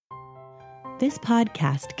This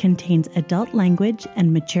podcast contains adult language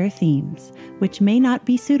and mature themes, which may not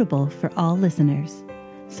be suitable for all listeners.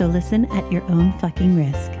 So listen at your own fucking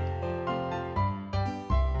risk.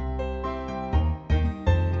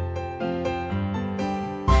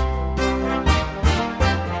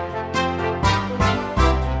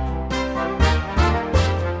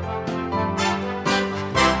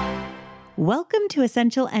 Welcome to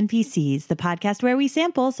Essential NPCs, the podcast where we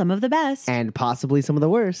sample some of the best and possibly some of the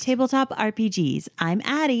worst tabletop RPGs. I'm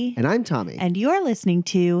Addie. And I'm Tommy. And you're listening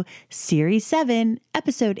to Series 7,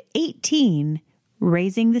 Episode 18,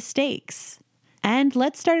 Raising the Stakes. And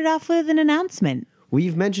let's start it off with an announcement.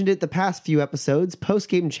 We've mentioned it the past few episodes.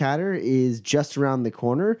 Post-game chatter is just around the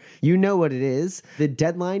corner. You know what it is. The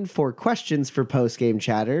deadline for questions for post-game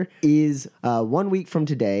chatter is 1 week from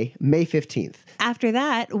today, May 15th. After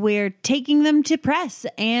that, we're taking them to press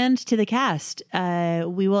and to the cast.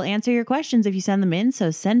 We will answer your questions if you send them in,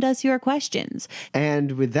 so send us your questions.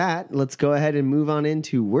 And with that, let's go ahead and move on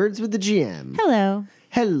into Words with the GM. Hello.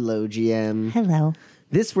 Hello, GM. Hello.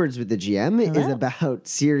 This Words with the GM is about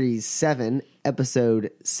Series 7,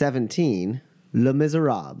 Episode 17, Le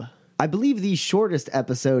Miserable. I believe the shortest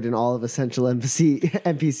episode in all of Essential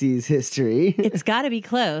NPC's history. It's got to be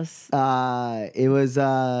close. It was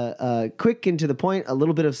quick and to the point, a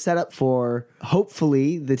little bit of setup for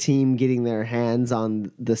hopefully the team getting their hands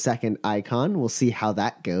on the second icon. We'll see how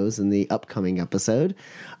that goes in the upcoming episode.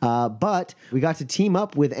 But we got to team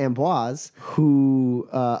up with Ambroise, who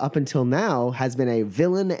up until now has been a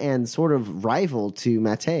villain and sort of rival to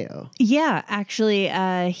Matteo. Yeah, actually,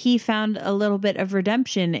 he found a little bit of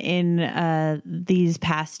redemption in these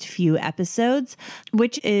past few episodes,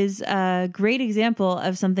 which is a great example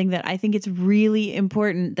of something that I think it's really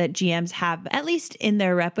important that GMs have, at least in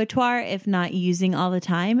their repertoire, if not using all the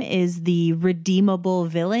time, is the redeemable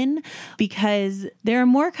villain, because there are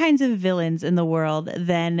more kinds of villains in the world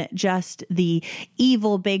than just the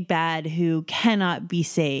evil big bad who cannot be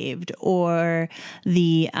saved, or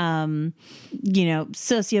the,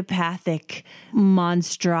 sociopathic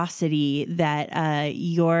monstrosity that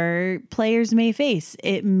your players may face.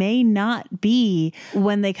 It may not be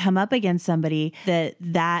when they come up against somebody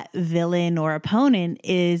that villain or opponent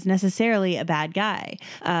is necessarily a bad guy.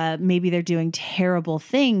 Maybe they're doing terrible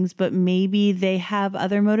things, but maybe they have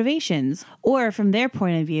other motivations. Or from their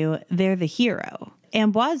point of view, they're the hero.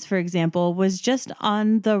 Ambroise, for example, was just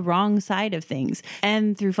on the wrong side of things,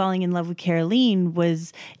 and through falling in love with Caroline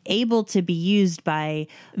was able to be used by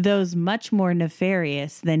those much more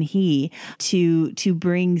nefarious than he to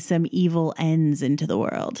bring some evil ends into the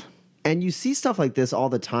world. And you see stuff like this all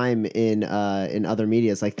the time in other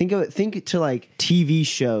medias. Like think to like TV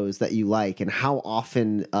shows that you like, and how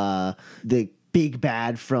often the big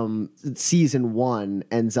bad from season 1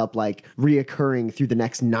 ends up like reoccurring through the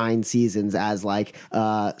next 9 seasons as like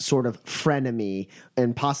sort of frenemy,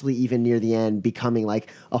 and possibly even near the end becoming like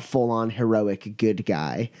a full-on heroic good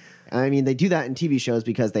guy. I mean, they do that in TV shows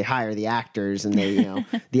because they hire the actors, and they,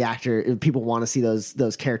 people want to see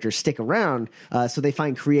those characters stick around. So they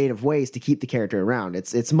find creative ways to keep the character around.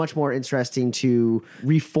 It's much more interesting to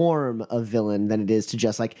reform a villain than it is to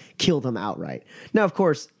just like kill them outright. Now, of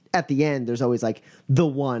course, at the end, there's always like the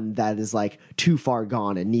one that is like too far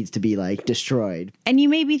gone and needs to be like destroyed. And you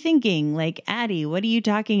may be thinking like, Addie, what are you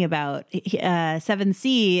talking about?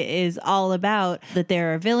 7C is all about that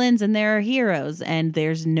there are villains and there are heroes, and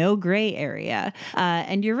there's no gray area.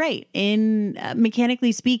 And you're right. In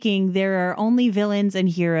mechanically speaking, there are only villains and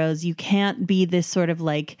heroes. You can't be this sort of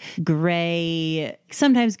like gray,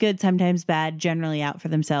 sometimes good, sometimes bad, generally out for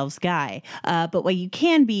themselves guy. But what you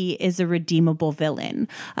can be is a redeemable villain.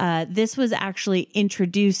 This was actually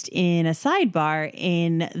introduced in a sidebar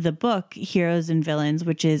in the book Heroes and Villains,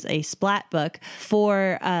 which is a splat book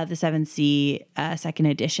for the 7C second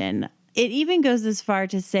edition. It even goes as far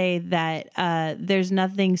to say that there's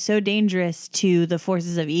nothing so dangerous to the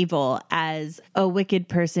forces of evil as a wicked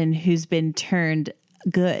person who's been turned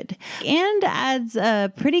good, and adds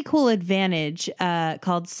a pretty cool advantage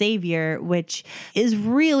called Savior, which is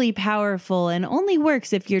really powerful and only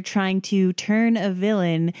works if you're trying to turn a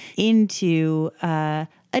villain into a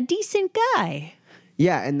decent guy.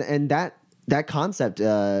 Yeah, and that concept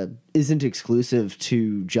isn't exclusive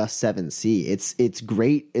to just 7C. It's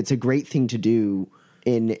great. It's a great thing to do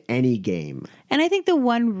in any game. And I think the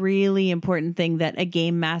one really important thing that a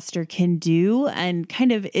game master can do, and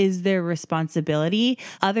kind of is their responsibility,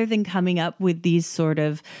 other than coming up with these sort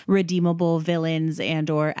of redeemable villains and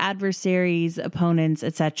or adversaries, opponents,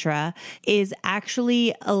 etc., is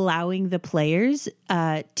actually allowing the players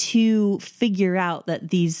to figure out that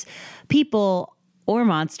these people or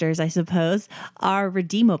monsters, I suppose, are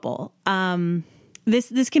redeemable.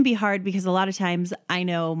 This can be hard because a lot of times I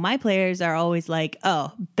know my players are always like,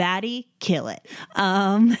 oh, baddie, kill it.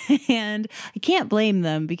 And I can't blame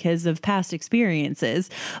them because of past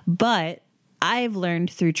experiences, but I've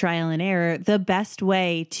learned through trial and error the best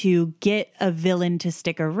way to get a villain to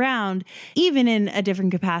stick around, even in a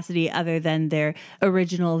different capacity other than their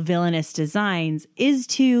original villainous designs, is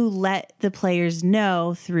to let the players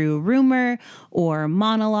know through rumor or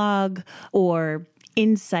monologue or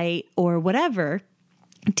insight or whatever,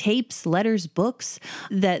 tapes, letters, books,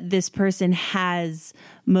 that this person has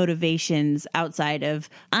motivations outside of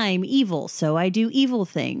I'm evil, so I do evil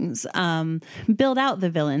things. Build out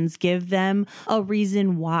the villains, give them a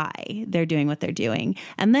reason why they're doing what they're doing,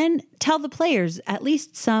 and then tell the players at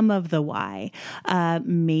least some of the why.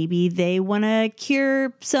 Maybe they want to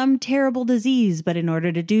cure some terrible disease, but in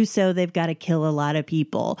order to do so, they've got to kill a lot of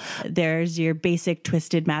people. There's your basic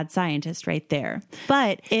twisted mad scientist right there.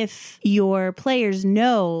 But if your players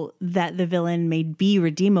know that the villain may be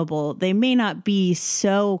redeemable, they may not be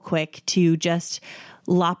so quick to just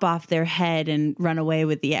lop off their head and run away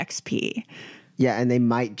with the XP. Yeah, and they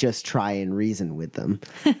might just try and reason with them.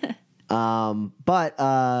 But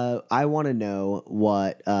I want to know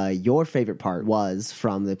what your favorite part was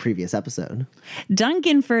from the previous episode.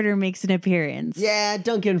 Duncanfurter makes an appearance. Yeah,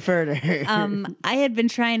 Duncanfurter. I had been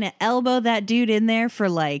trying to elbow that dude in there for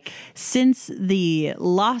since the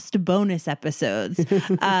lost bonus episodes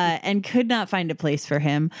and could not find a place for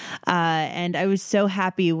him. And I was so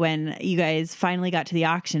happy when you guys finally got to the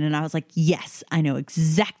auction and I was like, yes, I know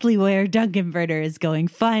exactly where Duncanfurter is going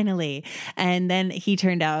finally. And then he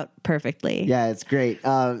turned out perfectly. Yeah, it's great.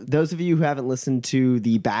 Those of you who haven't listened to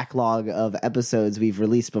the backlog of episodes we've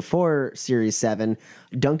released before Series 7,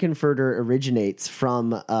 Duncanfurter originates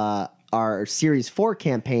from our Series 4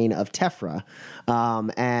 campaign of Tephra.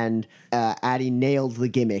 And Addy nailed the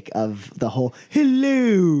gimmick of the whole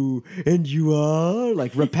hello, and you are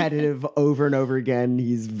repetitive over and over again.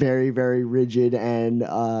 He's very, very rigid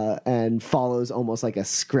and follows almost like a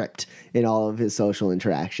script in all of his social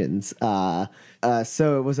interactions. So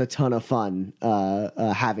it was a ton of fun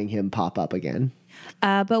having him pop up again.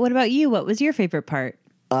 But what about you? What was your favorite part?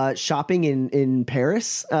 Shopping in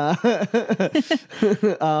Paris. There's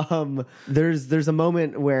a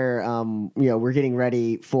moment where we're getting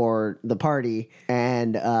ready for the party,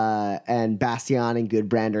 and Bastien and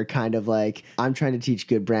Goodbrand are kind of like, I'm trying to teach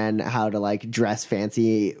Goodbrand how to dress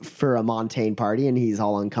fancy for a Montaigne party, and he's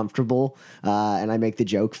all uncomfortable. And I make the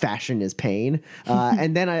joke, fashion is pain.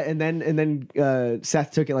 And then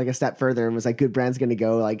Seth took it a step further and was like, Goodbrand's gonna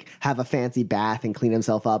go have a fancy bath and clean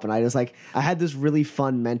himself up, and I had this really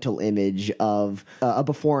fun mental image of a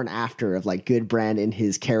before and after of Goodbrand in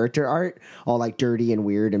his character art, all dirty and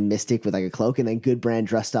weird and mystic with a cloak, and then Goodbrand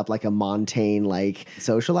dressed up like a Montaigne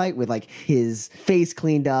socialite with his face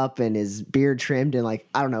cleaned up and his beard trimmed and I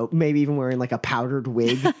don't know, maybe even wearing a powdered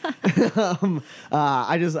wig. It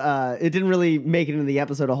didn't really make it into the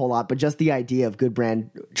episode a whole lot, but just the idea of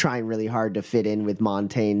Goodbrand trying really hard to fit in with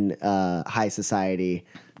Montaigne high society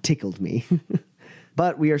tickled me.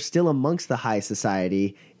 But we are still amongst the high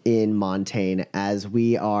society in Montaigne as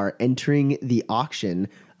we are entering the auction,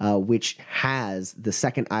 which has the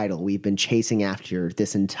second idol we've been chasing after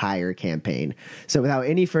this entire campaign. So without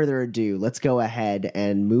any further ado, let's go ahead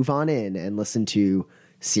and move on in and listen to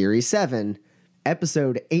Series 7,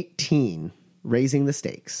 Episode 18, Raising the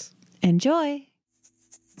Stakes. Enjoy!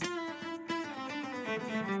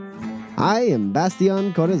 I am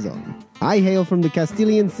Bastien Corazon. I hail from the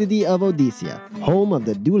Castilian city of Odisea, home of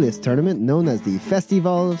the duelist tournament known as the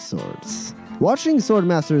Festival of Swords. Watching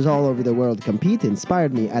swordmasters all over the world compete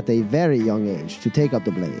inspired me at a very young age to take up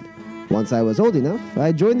the blade. Once I was old enough,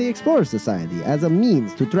 I joined the Explorer Society as a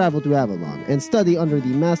means to travel to Avalon and study under the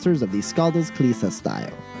masters of the Scaldas Clisa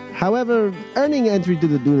style. However, earning entry to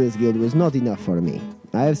the Duelist Guild was not enough for me.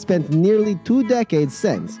 I have spent nearly 2 decades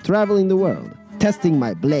since traveling the world, testing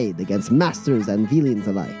my blade against masters and villains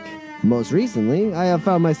alike. Most recently, I have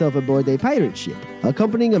found myself aboard a pirate ship,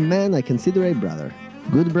 accompanying a man I consider a brother,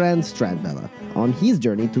 Goodbrand Strandbella, on his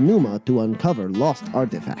journey to Numa to uncover lost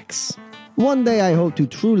artifacts. One day I hope to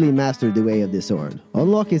truly master the way of the sword,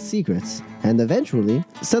 unlock its secrets, and eventually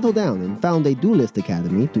settle down and found a duelist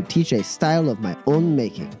academy to teach a style of my own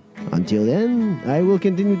making. Until then, I will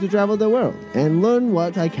continue to travel the world and learn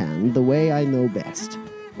what I can the way I know best,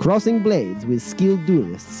 crossing blades with skilled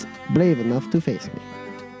duelists brave enough to face me.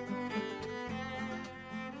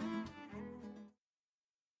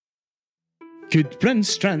 Goodbrand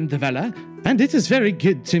Strandbella, and it is very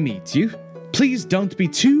good to meet you. Please don't be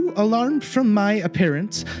too alarmed from my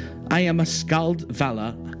appearance. I am a Skald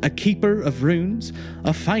Vala, a keeper of runes,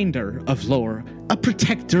 a finder of lore, a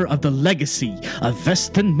protector of the legacy of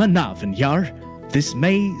Vestin Manavinjar. This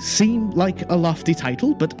may seem like a lofty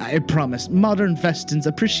title, but I promise modern Vestins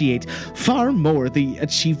appreciate far more the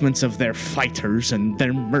achievements of their fighters and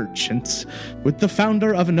their merchants. With the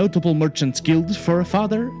founder of a notable merchants guild for a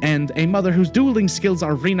father, and a mother whose dueling skills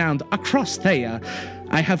are renowned across Thea,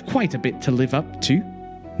 I have quite a bit to live up to.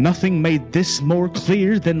 Nothing made this more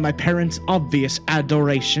clear than my parents' obvious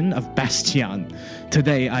adoration of Bastian.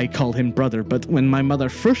 Today I call him brother, but when my mother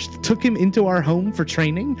first took him into our home for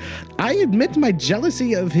training, I admit my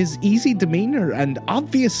jealousy of his easy demeanor and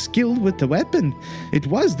obvious skill with the weapon. It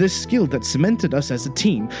was this skill that cemented us as a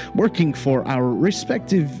team, working for our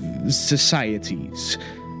respective societies.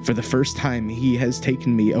 For the first time, he has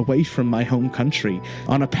taken me away from my home country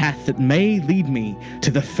on a path that may lead me to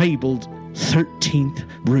the fabled 13th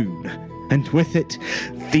rune, and with it,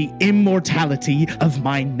 the immortality of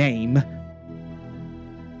my name.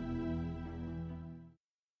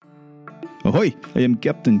 Ahoy! I am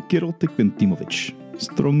Captain Kirill Tikventimovich,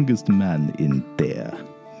 strongest man in there.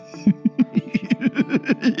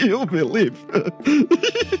 You'll believe.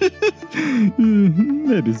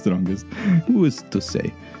 Maybe strongest. Who is to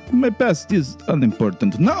say? My past is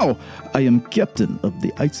unimportant. Now I am captain of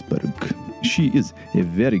the Iceberg. She is a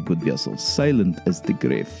very good vessel, silent as the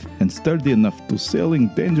grave, and sturdy enough to sail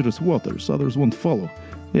in dangerous waters others won't follow.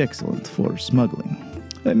 Excellent for smuggling.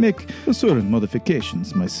 I make certain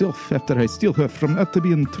modifications myself after I steal her from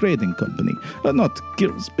Atabian Trading Company, not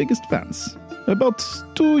Kirill's biggest fans. About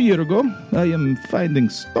 2 years ago, I am finding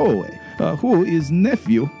Stowaway, who is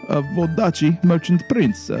nephew of Vodachi Merchant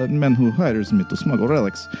Prince, a man who hires me to smuggle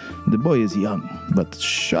relics. The boy is young, but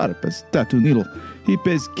sharp as tattoo needle. He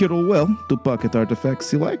pays Kirill well to pocket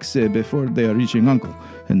artifacts he likes before they are reaching uncle,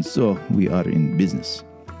 and so we are in business.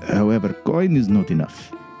 However, coin is not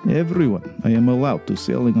enough. Everyone I am allowed to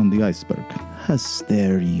sailing on the Iceberg has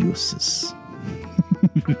their uses.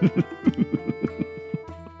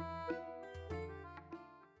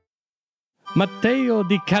 Matteo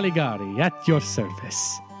di Caligari, at your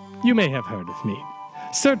service. You may have heard of me.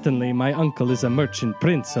 Certainly my uncle is a merchant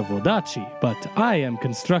prince of Vodachi, but I am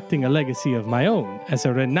constructing a legacy of my own as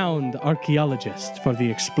a renowned archaeologist for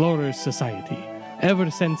the Explorers Society.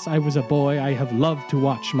 Ever since I was a boy, I have loved to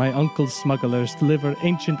watch my uncle's smugglers deliver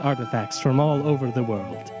ancient artifacts from all over the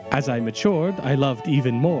world. As I matured, I loved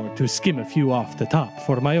even more to skim a few off the top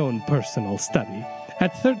for my own personal study.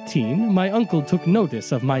 At 13, my uncle took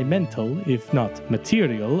notice of my mental, if not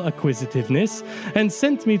material, acquisitiveness and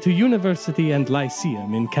sent me to university and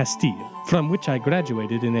lyceum in Castile, from which I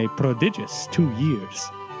graduated in a prodigious 2 years,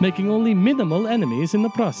 making only minimal enemies in the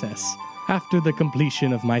process. After the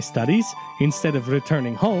completion of my studies, instead of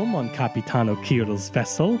returning home on Capitano Kirill's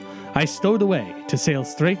vessel, I stowed away to sail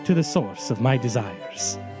straight to the source of my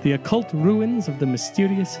desires, the occult ruins of the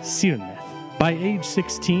mysterious Sirneth. By age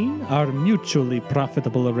 16, our mutually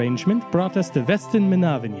profitable arrangement brought us to Vestin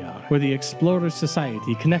Manavinjar, where the Explorers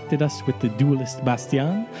Society connected us with the duelist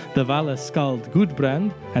Bastian, the Vala Skald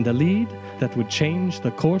Gudbrand, and a lead that would change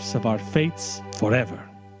the course of our fates forever.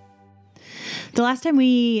 The last time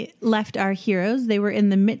we left our heroes, they were in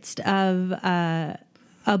the midst of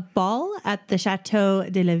a ball at the Chateau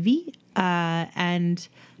de la Vie, and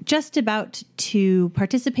just about to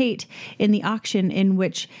participate in the auction in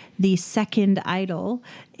which the second idol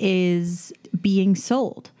is being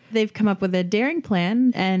sold. They've come up with a daring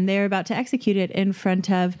plan, and they're about to execute it in front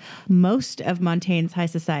of most of Montaigne's high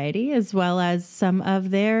society, as well as some of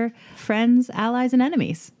their friends, allies, and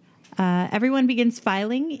enemies. Everyone begins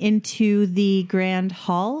filing into the grand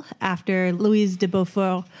hall after Louise de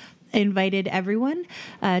Beaufort invited everyone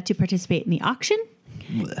to participate in the auction.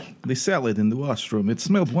 The salad in the washroom, it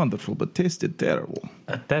smelled wonderful, but tasted terrible.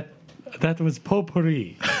 That was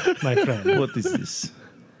potpourri, my friend. What is this?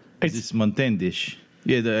 Is this Montaigne dish?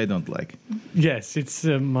 Yeah, I don't like. Yes, it's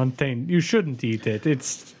Montaigne. You shouldn't eat it.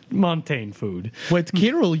 It's Montaigne food. Wait,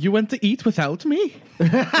 Kirill, you went to eat without me?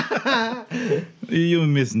 You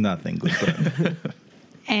miss nothing, good friend.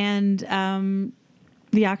 And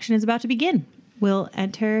the auction is about to begin. We'll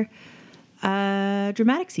enter a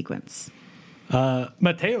dramatic sequence.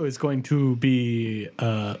 Matteo is going to be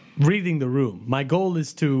reading the room. My goal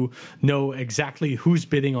is to know exactly who's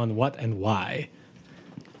bidding on what and why.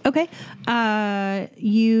 Okay.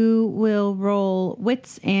 You will roll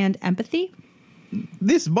wits and empathy.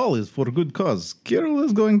 This ball is for good cause. Kirill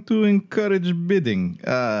is going to encourage bidding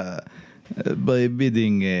by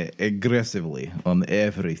bidding aggressively on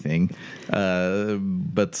everything,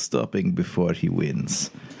 but stopping before he wins.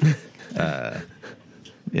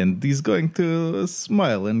 And he's going to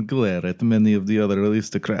smile and glare at many of the other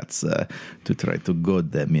aristocrats to try to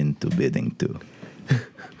goad them into bidding too.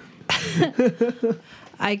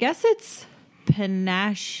 I guess it's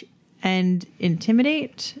panache and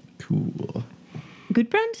intimidate. Cool.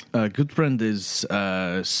 Gudbrand? Gudbrand is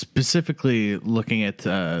specifically looking at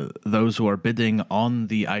those who are bidding on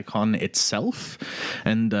the icon itself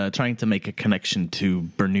and trying to make a connection to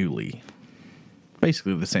Bernoulli.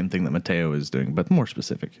 Basically the same thing that Matteo is doing, but more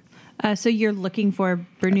specific. So you're looking for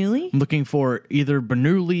Bernoulli? I'm looking for either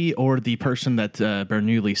Bernoulli or the person that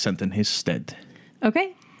Bernoulli sent in his stead.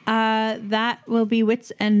 Okay. That will be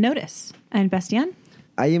Wits and Notice. And Bastian?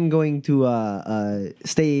 I am going to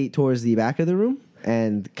stay towards the back of the room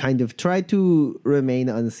and kind of try to remain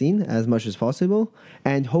unseen as much as possible.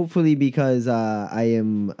 And hopefully, because I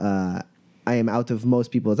am out of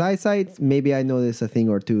most people's eyesight, maybe I notice a thing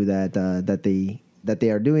or two that they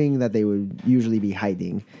are doing that they would usually be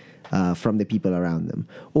hiding from the people around them.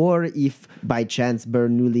 Or if by chance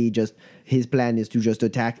Bernoulli his plan is to just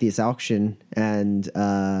attack this auction and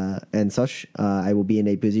such, I will be in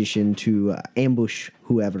a position to ambush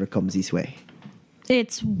whoever comes this way.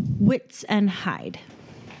 It's Wits and Hide.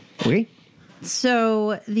 Okay.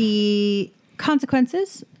 So the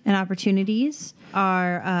consequences and opportunities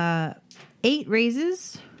are 8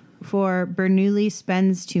 raises for Bernoulli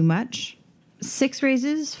spends too much, 6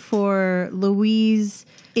 raises for Louise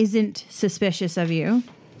isn't suspicious of you,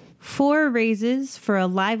 4 raises for a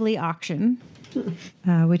lively auction,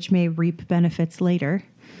 which may reap benefits later,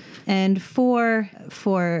 and 4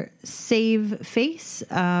 for save face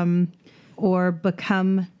or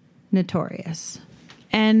become notorious.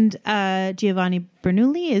 And Giovanni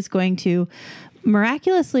Bernoulli is going to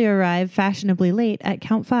miraculously arrive fashionably late at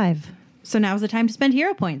count 5. So now's the time to spend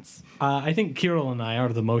hero points. I think Kirill and I are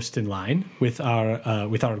the most in line with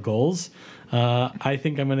our goals. I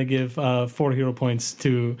think I'm going to give 4 hero points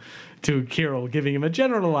to Kirill, giving him a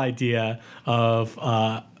general idea of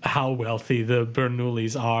how wealthy the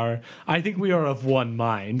Bernoullis are. I think we are of one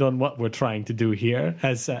mind on what we're trying to do here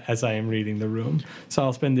as I am reading the room. So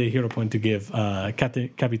I'll spend a hero point to give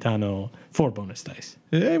Capitano 4 bonus dice.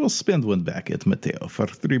 I will spend 1 back at Matteo for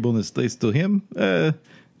 3 bonus dice to him.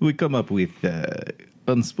 We come up with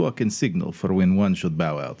unspoken signal for when one should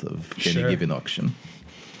bow out of any given auction.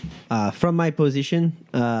 From my position,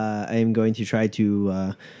 I am going to try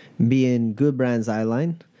to be in Gudbrand's eye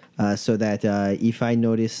line so that if I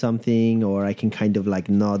notice something or I can kind of like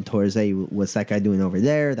nod towards, hey, what's that guy doing over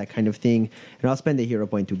there, that kind of thing. And I'll spend a hero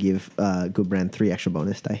point to give Gudbrand 3 extra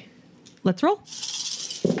bonus die. Let's roll.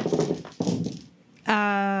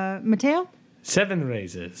 Matteo? 7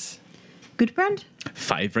 raises. Gudbrand?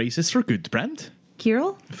 5 raises for Gudbrand.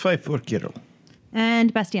 Kirill? 5 for Kirill.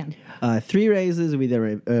 And Bastian? 3 raises with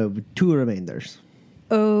 2 remainders.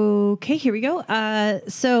 Okay, here we go.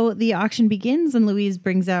 So the auction begins, and Louise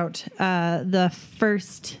brings out the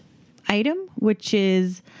first item, which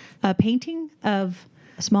is a painting of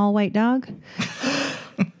a small white dog.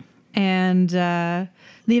 And the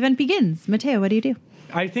event begins. Matteo, what do you do?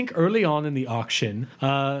 I think early on in the auction,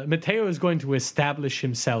 Matteo is going to establish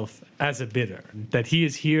himself as a bidder, that he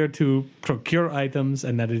is here to procure items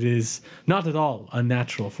and that it is not at all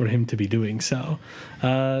unnatural for him to be doing so.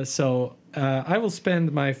 So I will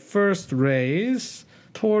spend my first raise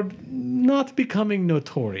toward not becoming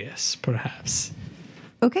notorious, perhaps.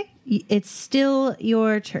 Okay, it's still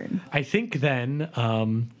your turn. I think then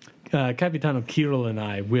Capitano Kirill and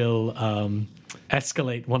I will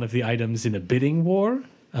escalate one of the items in a bidding war,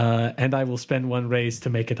 and I will spend 1 raise to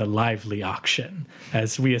make it a lively auction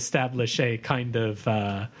as we establish a kind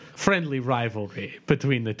of friendly rivalry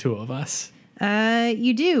between the two of us.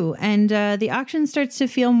 You do, and the auction starts to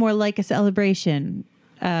feel more like a celebration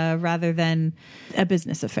rather than a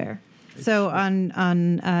business affair. So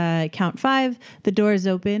on count 5, the doors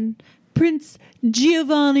open. Prince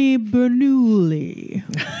Giovanni Bernoulli.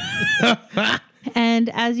 And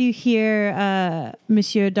as you hear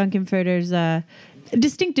Monsieur Duncanfurter's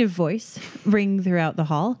distinctive voice ring throughout the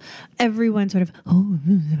hall, everyone sort of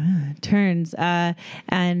turns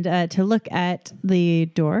and to look at the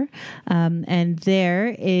door. And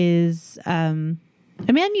there is a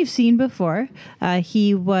man you've seen before.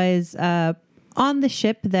 He was on the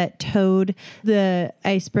ship that towed the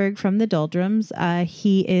iceberg from the doldrums.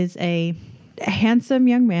 He is a handsome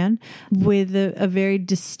young man with a very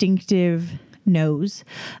distinctive nose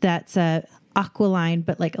that's aquiline,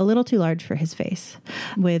 but like a little too large for his face,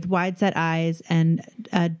 with wide set eyes and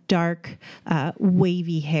dark,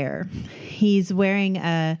 wavy hair. He's wearing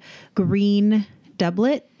a green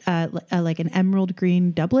doublet, like an emerald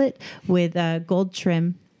green doublet with gold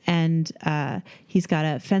trim and he's got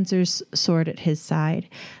a fencer's sword at his side.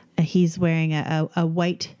 He's wearing a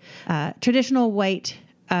white, traditional white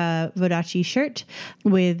Vodacce shirt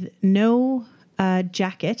with no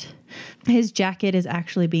jacket. His jacket is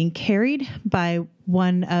actually being carried by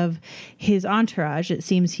one of his entourage. It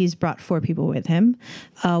seems he's brought 4 people with him.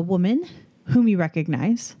 A woman whom you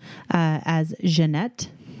recognize as Jeanette,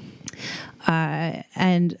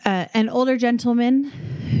 and an older gentleman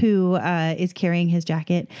who is carrying his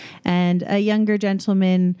jacket, and a younger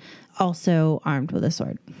gentleman also armed with a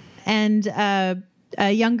sword. And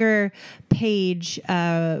a younger page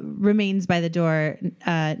remains by the door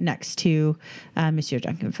next to Monsieur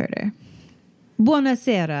Junkenfurter.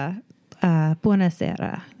 Buonasera.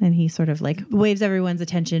 Buonasera. And he sort of like waves everyone's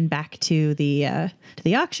attention back to the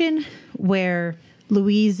auction, where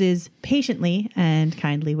Louise is patiently and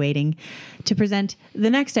kindly waiting to present the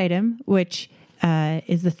next item, which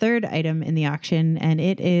is the 3rd item in the auction, and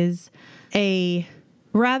it is a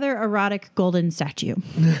rather erotic golden statue.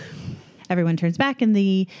 Everyone turns back and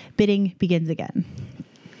the bidding begins again.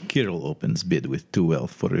 Kirill opens bid with 2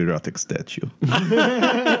 elf for erotic statue.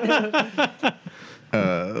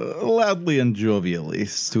 Loudly and jovially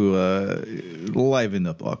to liven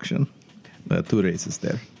up auction. 2 races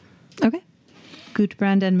there. Okay.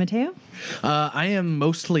 Gutbrand and Matteo? I am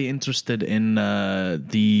mostly interested in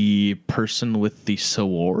the person with the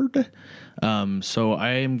sword. So I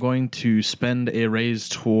am going to spend a raise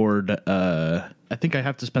toward... I think I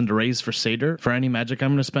have to spend a raise for Seder. For any magic, I'm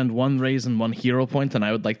going to spend 1 raise and 1 hero point, and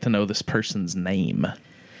I would like to know this person's name.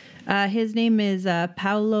 His name is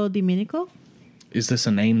Paolo Domenico. Is this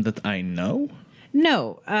a name that I know?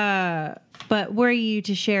 No, but were you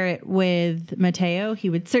to share it with Matteo, he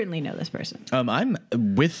would certainly know this person. I'm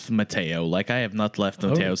with Matteo. Like, I have not left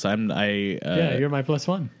Matteo, so yeah, you're my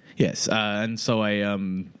 +1. Yes, and so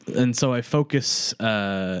I focus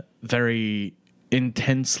very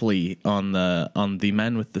intensely on the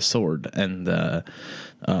man with the sword, and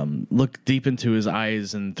look deep into his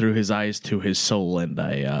eyes and through his eyes to his soul, and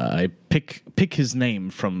I pick his name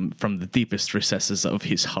from the deepest recesses of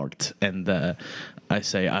his heart, and I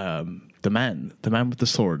say, the man with the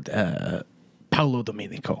sword, Paolo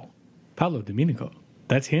Domenico. Paolo Domenico.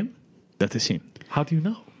 That's him? That is him. How do you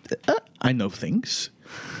know? I know things.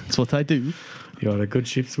 That's what I do. You're a good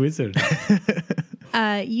ship's wizard.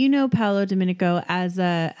 You know Paolo Domenico as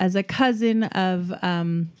a cousin of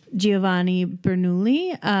Giovanni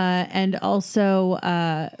Bernoulli, and also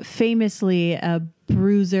famously a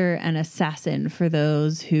bruiser and assassin for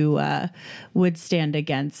those who would stand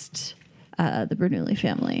against the Bernoulli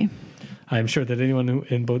family. I'm sure that anyone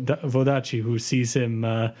in Vodacce who sees him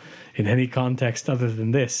in any context other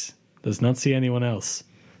than this does not see anyone else.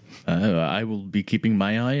 I will be keeping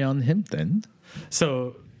my eye on him then.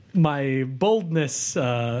 So my boldness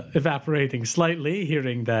evaporating slightly,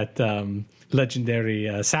 hearing that legendary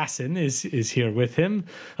assassin is here with him.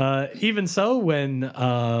 Even so, when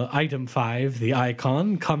item 5, the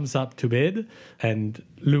icon, comes up to bid, and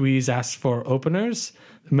Louise asks for openers,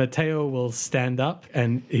 Matteo will stand up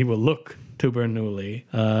and he will look to Bernoulli,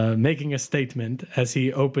 making a statement as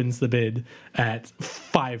he opens the bid at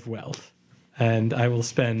 5 wealth. And I will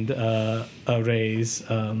spend a raise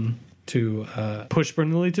to push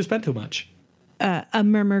Bernoulli to spend too much. A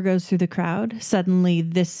murmur goes through the crowd. Suddenly,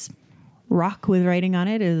 this rock with writing on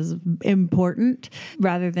it is important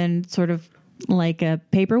rather than sort of like a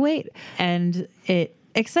paperweight. And it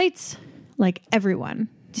excites like everyone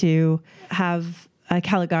to have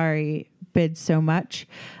Caligari bid so much,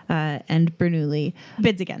 and Bernoulli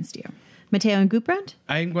bids against you. Matteo and Gutbrand?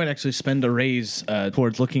 I'm going to actually spend a raise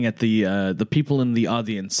towards looking at the people in the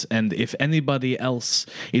audience, and if anybody else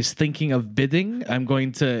is thinking of bidding, I'm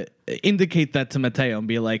going to indicate that to Matteo and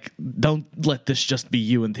be like, don't let this just be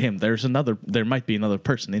you and him. There might be another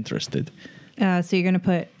person interested. So you're going to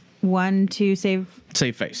put 1 to save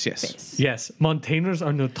face, yes. face. Yes, Montainers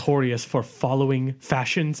are notorious for following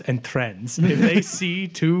fashions and trends. If they see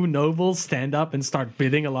 2 nobles stand up and start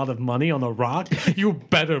bidding a lot of money on a rock, you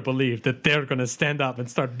better believe that they're going to stand up and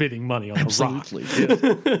start bidding money on a rock.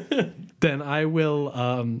 Absolutely. Then I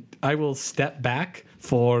will step back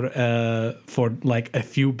for like a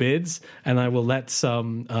few bids, and I will let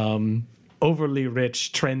some overly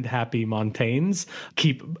rich, trend-happy Montaignes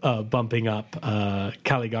keep bumping up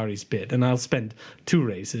Caligari's bid. And I'll spend 2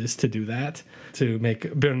 raises to do that, to make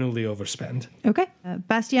Bernoulli overspend. Okay.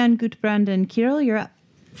 Bastian, Gutbrand, and Kirill, you're up.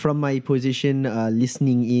 From my position,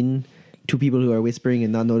 listening in to people who are whispering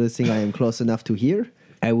and not noticing I am close enough to hear,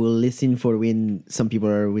 I will listen for when some people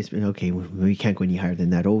are whispering, okay, we can't go any higher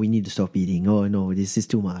than that. Oh, we need to stop eating. Oh, no, this is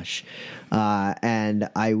too much. And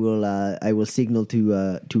I will signal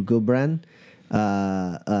to Gudbrand,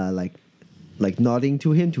 like nodding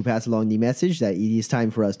to him to pass along the message that it is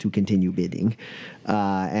time for us to continue bidding.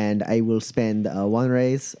 And I will spend one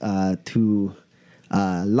raise to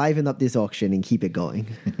liven up this auction and keep it going,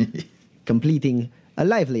 completing a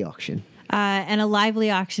lively auction. And a lively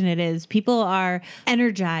auction it is. People are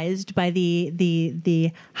energized by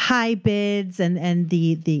the high bids and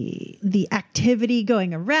the activity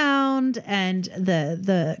going around and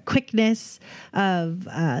the quickness of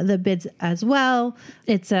the bids as well.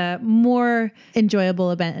 It's a more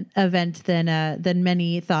enjoyable event than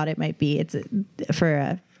many thought it might be. It's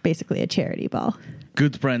basically a charity ball.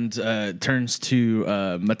 Gudbrand turns to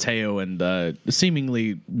Matteo and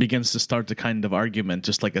seemingly begins to start a kind of argument,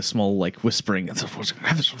 just like a small whispering,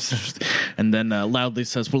 and then loudly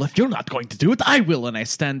says, "Well, if you're not going to do it, I will." And I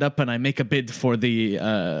stand up and I make a bid for the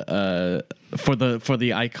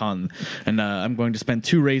icon, and I'm going to spend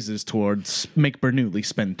 2 raises towards make Bernoulli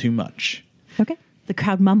spend too much. Okay. The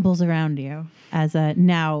crowd mumbles around you as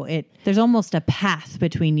there's almost a path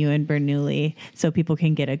between you and Bernoulli, so people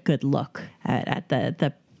can get a good look at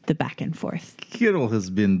the back and forth. Kirill has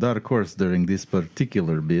been dark horse during this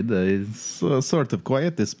particular bid. It's sort of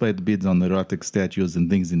quiet despite bids on erotic statues and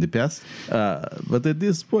things in the past. But at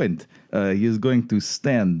this point, he is going to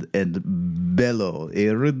stand and bellow a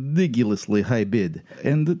ridiculously high bid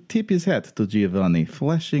and tip his hat to Giovanni,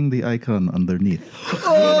 flashing the icon underneath.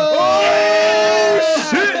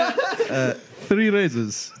 3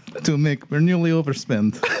 raises to make Bernoulli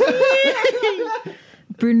overspend.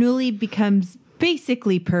 Bernoulli becomes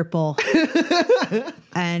basically purple.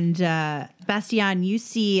 And Bastien, you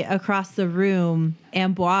see across the room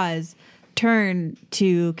Ambroise turn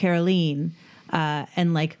to Caroline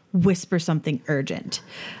and whisper something urgent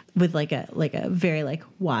with a very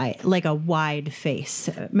wide face.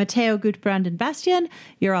 Matteo, Gudbrand, and Bastien,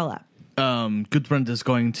 you're all up. Gudbrand is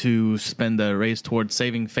going to spend a raise towards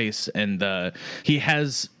saving face, and he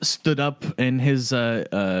has stood up in his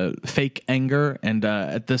fake anger, and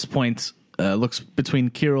at this point looks between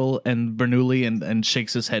Kirill and Bernoulli and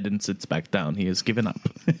shakes his head and sits back down. He has given up.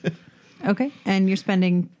 Okay, and you're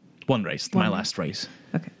spending 1 raise, my last raise.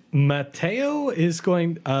 Okay. Matteo is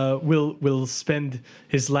going will spend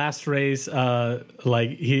his last raise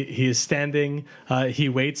he is standing. He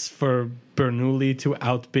waits for Bernoulli to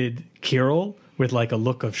outbid Kirill with a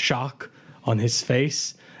look of shock on his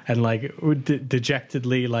face, and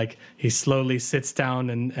dejectedly he slowly sits down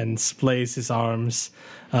and splays his arms.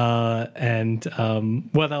 And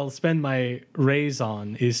what I'll spend my raise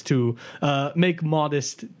on is to make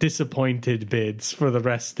modest, disappointed bids for the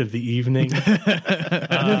rest of the evening. To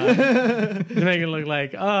make it look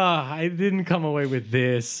like, I didn't come away with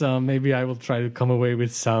this. Maybe I will try to come away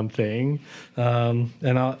with something.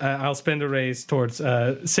 And I'll spend a raise towards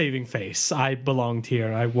saving face. I belonged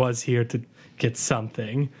here. I was here to get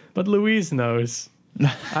something. But Louise knows.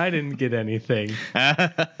 I didn't get anything.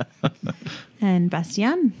 And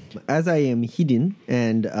Bastien? As I am hidden,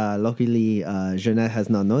 and luckily Jeanette has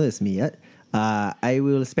not noticed me yet, I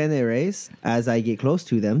will spend a raise as I get close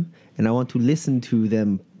to them, and I want to listen to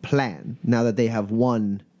them plan now that they have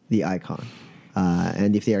won the icon.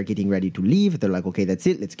 And if they are getting ready to leave, they're like, okay, that's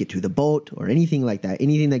it, let's get to the boat, or anything like that.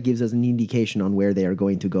 Anything that gives us an indication on where they are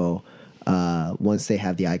going to go once they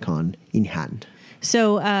have the icon in hand.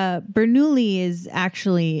 So Bernoulli is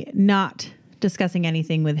actually not discussing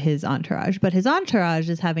anything with his entourage, but his entourage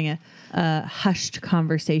is having a hushed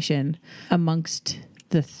conversation amongst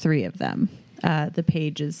the 3 of them. The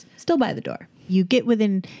page is still by the door. You get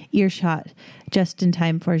within earshot just in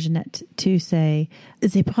time for Jeanette to say,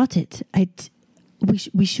 "They brought it.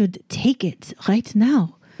 We should take it right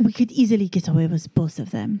now. We could easily get away with both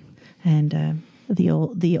of them." And the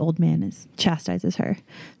old man chastises her.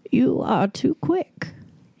 "You are too quick.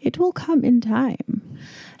 It will come in time."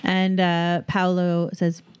 And Paolo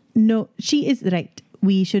says, "No, she is right.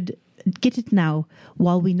 We should get it now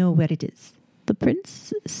while we know where it is. The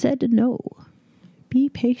prince said no. Be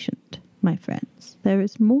patient, my friends. There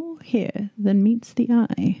is more here than meets the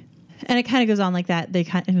eye." And it kind of goes on like that. They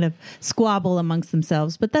kind of squabble amongst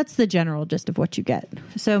themselves, but that's the general gist of what you get.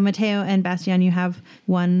 So Matteo and Bastien, you have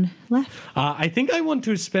 1 left. I think I want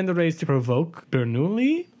to spend a raise to provoke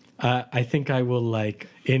Bernoulli. I think I will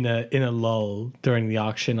in a lull during the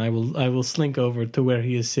auction. I will slink over to where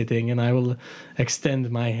he is sitting, and I will extend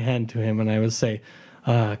my hand to him, and I will say,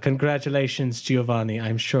 "Congratulations, Giovanni.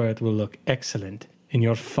 I'm sure it will look excellent in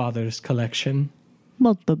your father's collection."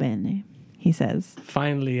 Molto bene. he says.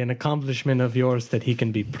 Finally, an accomplishment of yours that he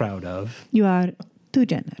can be proud of. You are too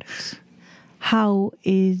generous. How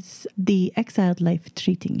is the exiled life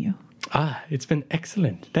treating you? It's been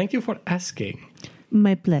excellent. Thank you for asking.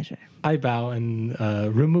 My pleasure. I bow and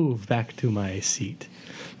remove back to my seat.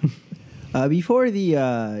 Before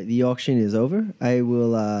the auction is over, I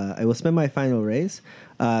will spend my final raise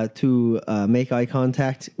to make eye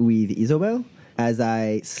contact with Isobel as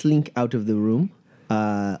I slink out of the room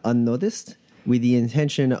unnoticed, with the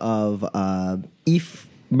intention of if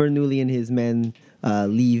Bernoulli and his men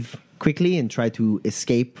leave quickly and try to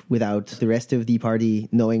escape without the rest of the party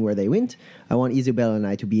knowing where they went, I want Isobel and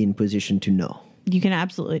I to be in position to know. You can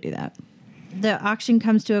absolutely do that. The auction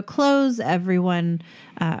comes to a close. Everyone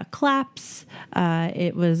claps.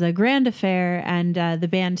 It was a grand affair, and the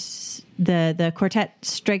band, the quartet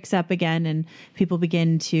strikes up again, and people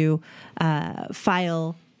begin to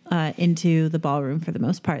file into the ballroom for the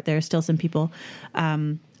most part. There are still some people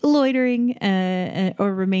loitering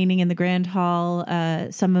or remaining in the grand hall.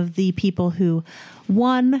 Some of the people who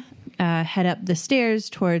won head up the stairs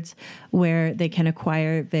towards where they can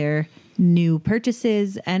acquire their new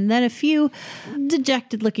purchases, and then a few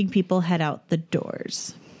dejected-looking people head out the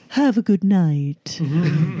doors. Have a good night.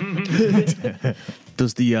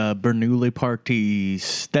 Does the Bernoulli party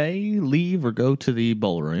stay, leave, or go to the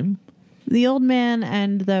ballroom? The old man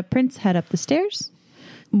and the prince head up the stairs,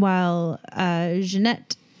 while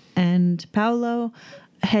Jeanette and Paolo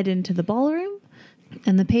head into the ballroom,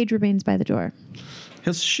 and the page remains by the door.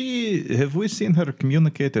 Have we seen her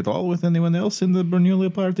communicate at all with anyone else in the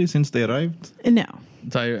Bernoulli party since they arrived? No.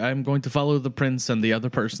 So I'm going to follow the prince and the other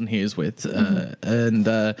person he is with, and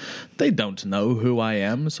they don't know who I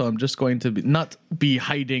am, so I'm just going to not be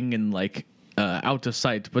hiding in out of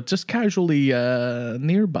sight, but just casually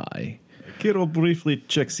nearby. Kirill briefly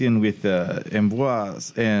checks in with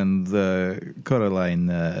Ambroise, and Coraline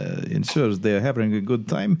ensures they're having a good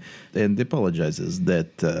time and apologizes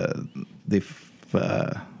that the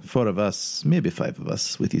four of us, maybe five of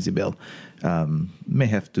us with Isabel, may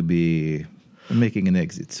have to be making an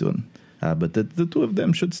exit soon. But the two of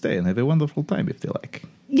them should stay and have a wonderful time if they like.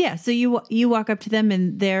 Yeah, so you walk up to them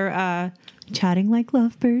and they're chatting like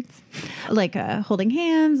lovebirds, holding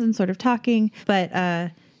hands and sort of talking. But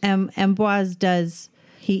Ambroise does,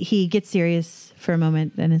 he gets serious for a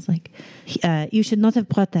moment and is like, you should not have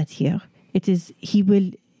brought that here. It is, he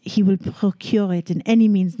will procure it in any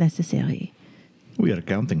means necessary. We are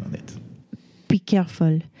counting on it. Be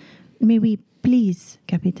careful. May we please,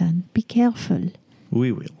 Capitan, be careful.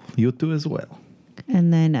 We will. You too as well.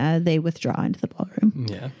 And then they withdraw into the ballroom.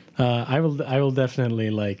 Yeah. I will definitely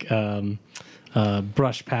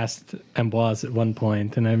brush past Ambroise at one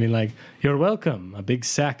point, and I mean you're welcome. A big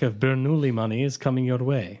sack of Bernoulli money is coming your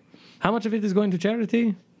way. How much of it is going to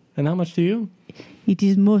charity? And how much to you? It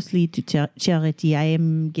is mostly to charity. I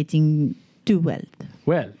am getting to wealth.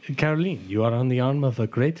 Well, Caroline, you are on the arm of a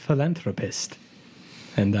great philanthropist.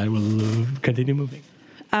 And I will continue moving.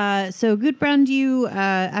 So Gudbrand, you,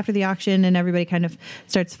 after the auction and everybody kind of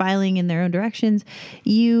starts filing in their own directions,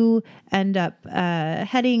 you end up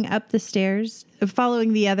heading up the stairs,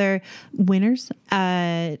 following the other winners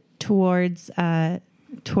towards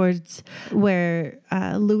where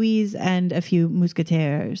Louise and a few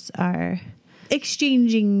mousquetaires are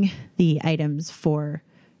exchanging the items for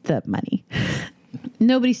the money.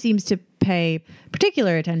 Nobody seems to pay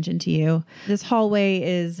particular attention to you. This hallway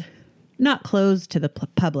is not closed to the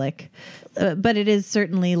public, but it is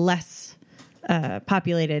certainly less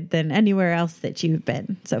populated than anywhere else that you've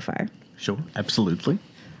been so far. Sure, absolutely.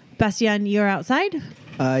 Bastien, you're outside?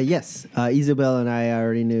 Yes. Isabel and I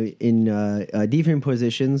are in different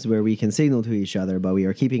positions where we can signal to each other, but we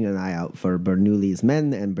are keeping an eye out for Bernoulli's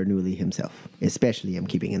men and Bernoulli himself. Especially, I'm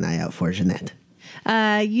keeping an eye out for Jeanette.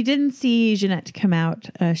 You didn't see Jeanette come out.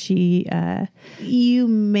 You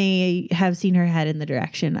may have seen her head in the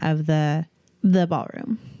direction of the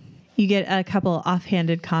ballroom. You get a couple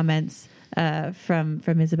offhanded comments from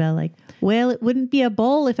Isabel, like, well, it wouldn't be a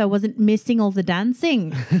ball if I wasn't missing all the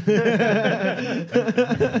dancing.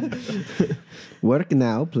 Work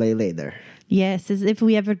now, play later. Yes, as if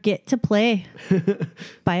we ever get to play.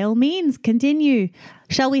 By all means, continue.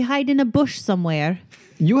 Shall we hide in a bush somewhere?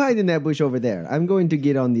 You hide in that bush over there. I'm going to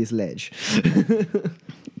get on this ledge.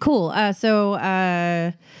 Cool. So,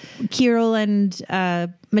 Kirill and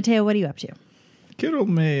Matteo, what are you up to? Kirill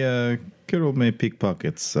may pick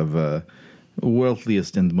pockets of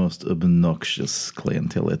wealthiest and most obnoxious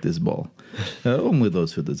clientele at this ball. Only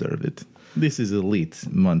those who deserve it. This is elite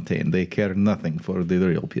Montaigne. They care nothing for the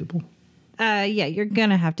real people. Yeah, you're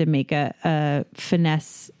gonna have to make a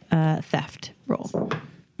finesse theft roll.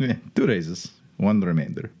 2 raises, 1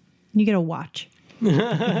 remainder. You get a watch.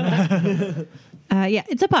 Yeah,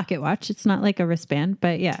 it's a pocket watch. It's not like a wristband,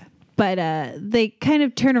 but yeah. But they kind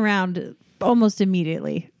of turn around almost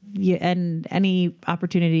immediately. And any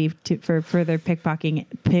opportunity for further pickpocketing,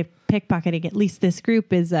 at least this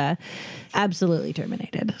group, is absolutely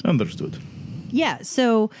terminated. Understood. Yeah,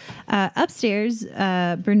 so upstairs,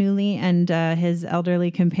 Bernoulli and his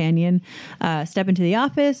elderly companion step into the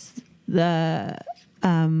office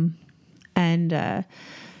and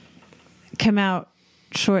come out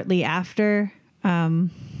shortly after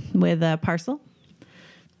with a parcel,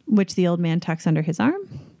 which the old man tucks under his arm.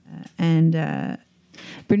 And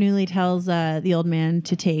Bernoulli tells the old man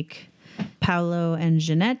to take Paolo and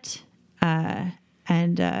Jeanette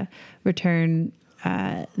and return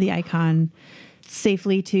the icon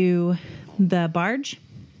safely to the barge,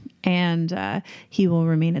 and he will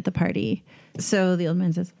remain at the party. So the old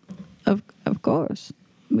man says, of course.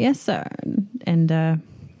 Yes, sir. And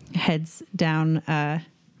heads down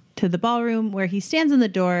to the ballroom, where he stands in the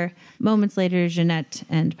door. Moments later, Jeanette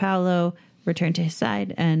and Paolo return to his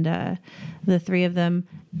side, and the three of them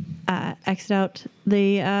exit out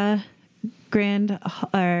the grand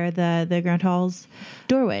hall's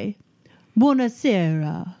doorway.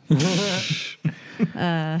 Buonasera.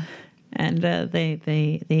 And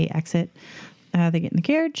they exit. They get in the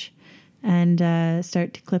carriage and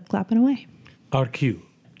start to clip-clapping away. Our cue,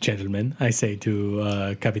 gentlemen, I say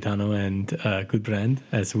to Capitano and Gudbrand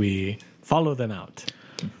as we follow them out.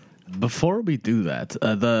 Before we do that,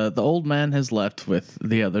 the old man has left with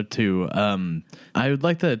the other two. I would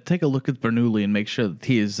like to take a look at Bernoulli and make sure that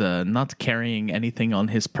he is not carrying anything on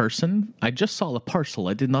his person. I just saw the parcel.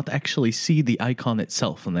 I did not actually see the icon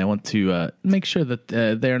itself, and I want to make sure that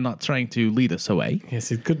they're not trying to lead us away. Yes,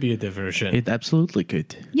 it could be a diversion. It absolutely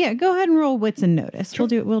could. Yeah, go ahead and roll wits and notice. Sure.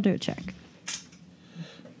 We'll do a check.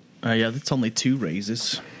 Yeah, that's only 2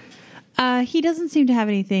 raises. He doesn't seem to have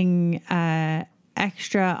anything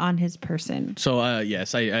extra on his person. So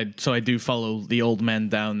yes, I do follow the old man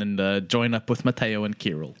down and join up with Matteo and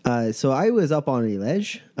Kirill. So I was up on a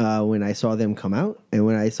ledge when I saw them come out, and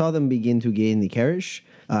when I saw them begin to get in the carriage,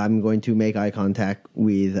 I'm going to make eye contact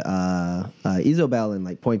with Isobel and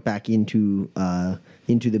like point back into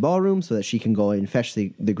the ballroom so that she can go and fetch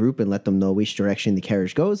the group and let them know which direction the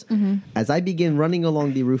carriage goes. Mm-hmm. As I begin running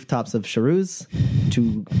along the rooftops of Charuz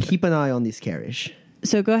to keep an eye on this carriage.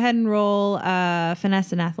 So go ahead and roll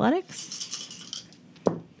finesse and athletics.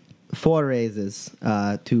 4 raises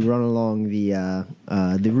to run along the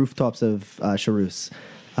rooftops of Charuz,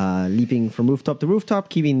 leaping from rooftop to rooftop,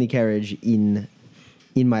 keeping the carriage in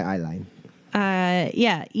my eye line.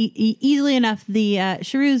 Easily enough. The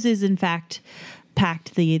Charuz is in fact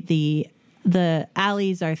packed. The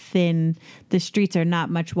alleys are thin. The streets are not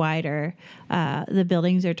much wider. The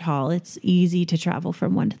buildings are tall. It's easy to travel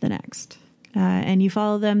from one to the next. And you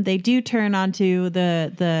follow them. They do turn onto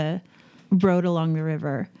the road along the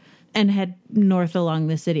river and head north along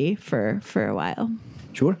the city for a while.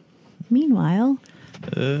 Sure. Meanwhile,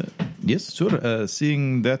 Yes, sure.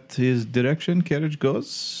 Seeing that his direction carriage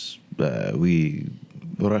goes, we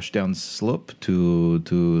rush down slope to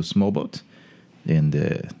Smallboat and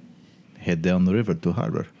head down the river to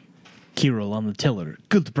harbor. Kirill on the tiller,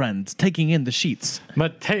 Gudbrand taking in the sheets.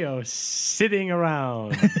 Matteo sitting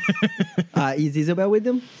around. Is Isabel with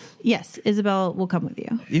them? yes, Isabel will come with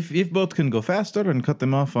you. If boat can go faster and cut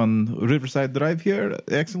them off on Riverside Drive here,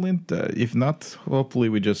 excellent. If not, hopefully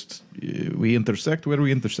we intersect where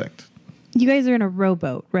we intersect. You guys are in a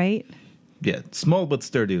rowboat, right? Yeah, small but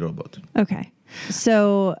sturdy rowboat. Okay.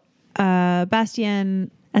 So Bastien,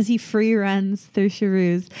 as he free runs through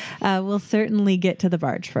Charuz, will certainly get to the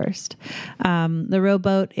barge first. The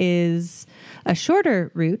rowboat is a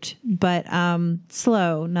shorter route, but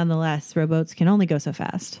slow nonetheless. Rowboats can only go so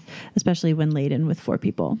fast, especially when laden with 4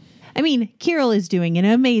 people. I mean, Kirill is doing an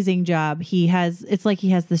amazing job. It's like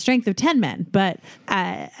he has the strength of 10 men, but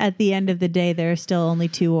at the end of the day, there are still only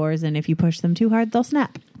 2 oars, and if you push them too hard, they'll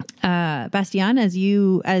snap. Bastien, as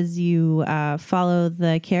you follow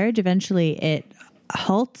the carriage, eventually it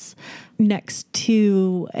halts next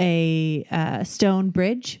to a stone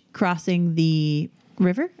bridge crossing the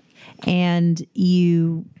river, and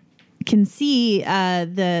you can see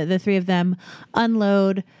the 3 of them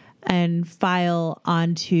unload and file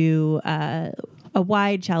onto a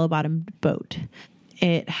wide, shallow-bottomed boat.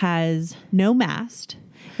 It has no mast.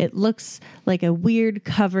 It looks like a weird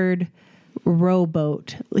covered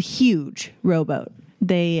rowboat, a huge rowboat.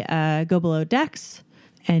 They go below decks,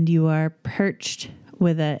 and you are perched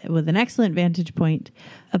with an excellent vantage point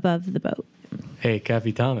above the boat. Hey,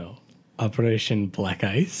 Capitano, Operation Black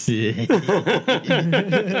Ice.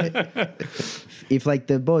 If like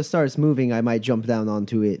the boat starts moving, I might jump down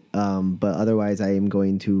onto it. But otherwise, I am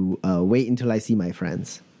going to wait until I see my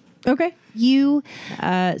friends. Okay. You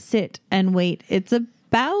sit and wait. It's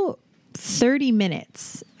about 30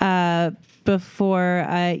 minutes before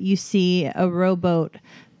you see a rowboat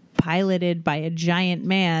piloted by a giant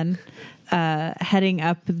man heading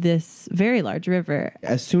up this very large river.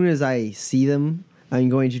 As soon as I see them, I'm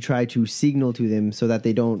going to try to signal to them so that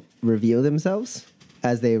they don't reveal themselves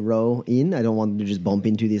as they row in. I don't want them to just bump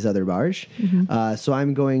into this other barge. So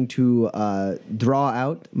I'm going to draw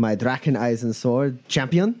out my Dracheneisen sword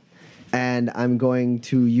champion, and I'm going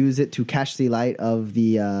to use it to catch the light of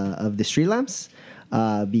the street lamps,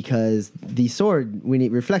 because the sword, when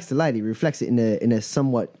it reflects the light, it reflects it in a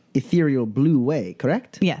somewhat ethereal blue way.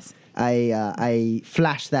 Correct? Yes. I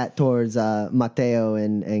flash that towards Matteo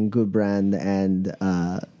and Gudbrand and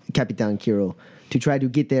Capitan Kiro to try to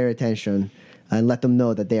get their attention and let them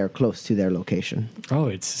know that they are close to their location. Oh,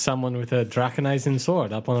 it's someone with a Dracheneisen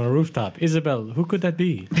sword up on a rooftop. Isabel, who could that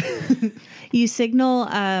be? You signal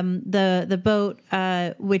the boat,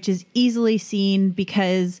 which is easily seen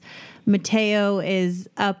because Matteo is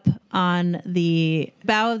up on the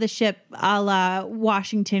bow of the ship, a la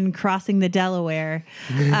Washington crossing the Delaware,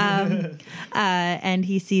 and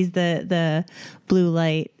he sees the blue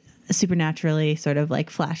light supernaturally sort of like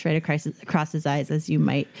flash right across his eyes, as you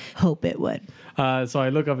might hope it would. So I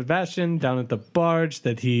look up at Bastion, down at the barge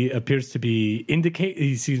that he appears to be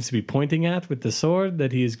he seems to be pointing at with the sword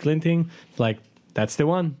that he is glinting. Like, that's the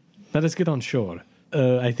one. Let us get on shore.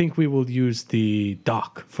 I think we will use the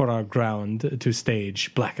dock for our ground to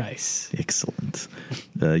stage Black Ice. Excellent.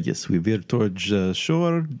 Yes, we veer towards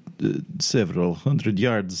shore, several hundred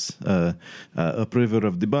yards upriver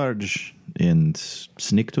of the barge, and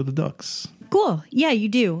sneak to the docks. Cool. Yeah, you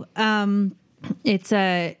do. It's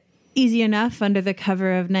easy enough under the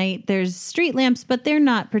cover of night. There's street lamps, but they're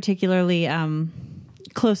not particularly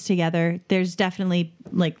close together. There's definitely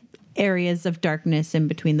like areas of darkness in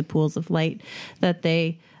between the pools of light that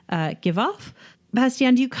they give off.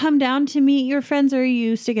 Bastian, do you come down to meet your friends, or are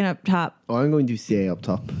you sticking up top? Oh, I'm going to stay up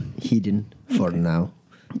top, hidden for now.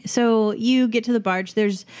 So you get to the barge.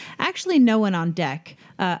 There's actually no one on deck,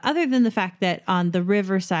 other than the fact that on the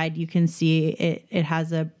river side you can see it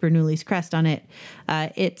has a Bernoulli's crest on it.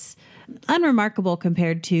 It's unremarkable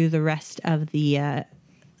compared to the rest of the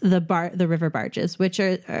river barges, which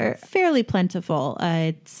are fairly plentiful.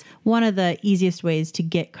 It's one of the easiest ways to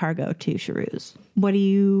get cargo to Charouz. What do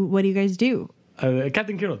you guys do?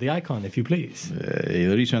 Captain Kiro, the icon, if you please.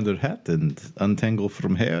 You reach under hat and untangle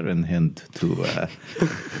from hair and hand to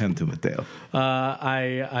Matteo.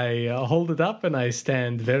 I hold it up and I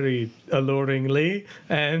stand very alluringly,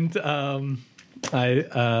 and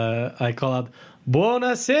I call out,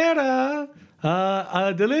 "Buonasera!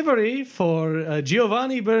 A delivery for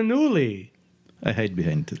Giovanni Bernoulli." I hide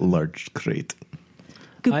behind a large crate.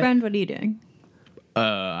 Gudbrand, what are you doing?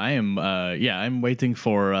 I'm waiting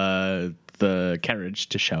for the carriage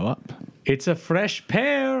to show up. It's a fresh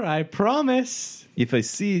pair, I promise. If I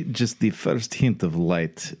see just the first hint of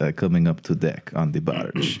light coming up to deck on the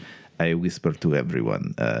barge, I whisper to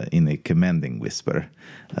everyone in a commanding whisper,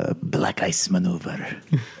 "Black Ice maneuver."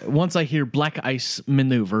 Once I hear Black Ice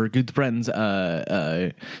maneuver, Gudbrand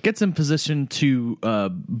gets in position to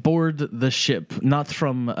board the ship, not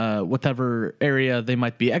from whatever area they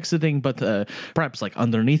might be exiting, but perhaps like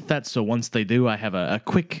underneath that. So once they do, I have a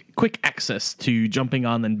quick access to jumping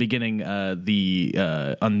on and beginning the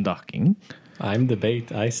undocking. I'm the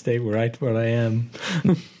bait. I stay right where I am.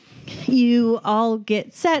 You all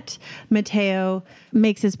get set. Matteo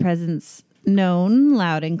makes his presence known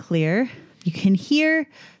loud and clear. You can hear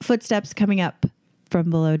footsteps coming up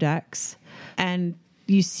from below decks, and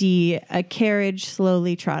you see a carriage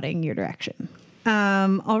slowly trotting your direction.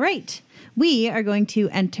 All right. We are going to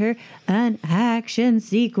enter an action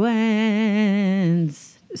sequence.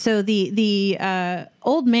 So the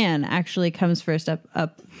old man actually comes first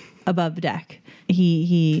up above deck.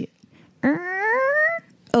 He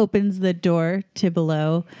opens the door to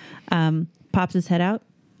below, pops his head out.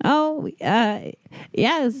 "Oh,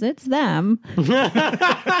 yes, it's them."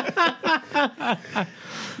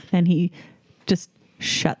 And he just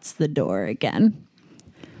shuts the door again.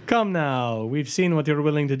 Come now, we've seen what you're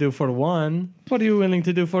willing to do for one. What are you willing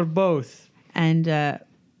to do for both? And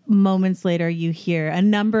moments later, you hear a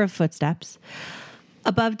number of footsteps.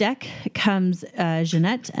 Above deck comes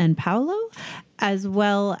Jeanette and Paolo, as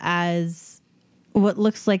well as what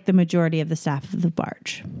looks like the majority of the staff of the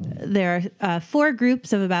barge. There are 4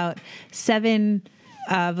 groups of about 7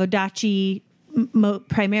 Vodacci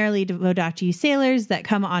primarily Vodachi sailors that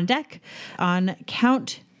come on deck. On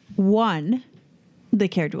count 1, the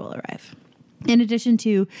carriage will arrive. In addition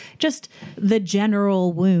to just the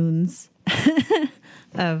general wounds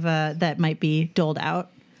of that might be doled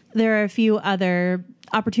out, there are a few other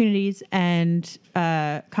opportunities and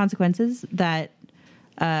consequences that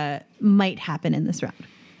might happen in this round.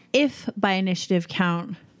 If by initiative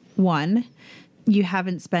count 1, you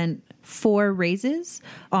haven't spent 4 raises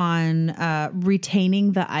on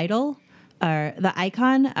retaining the idol or the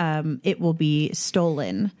icon, it will be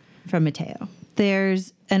stolen from Mateo.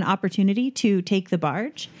 There's an opportunity to take the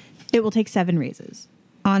barge. It will take 7 raises.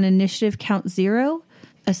 On initiative count 0,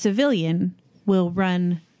 a civilian will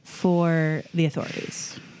run for the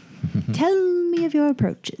authorities. Tell me of your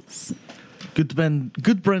approaches.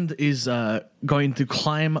 Gudbrand is going to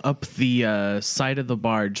climb up the side of the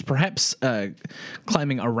barge, perhaps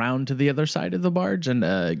climbing around to the other side of the barge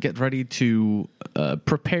and get ready to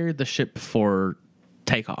prepare the ship for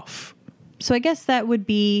takeoff. So I guess that would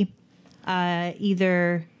be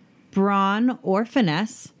either brawn or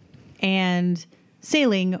finesse, and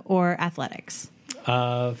sailing or athletics.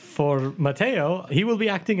 For Mateo, he will be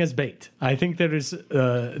acting as bait. I think there is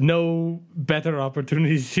no better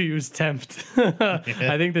opportunity to use tempt.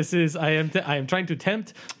 I think this is. I am trying to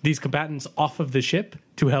tempt these combatants off of the ship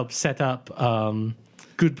to help set up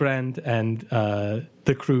Gudbrand and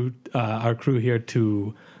the crew, our crew here,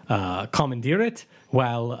 to commandeer it,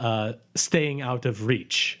 while staying out of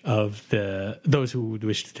reach of those who would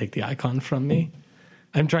wish to take the icon from me.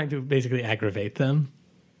 I'm trying to basically aggravate them.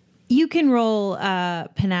 You can roll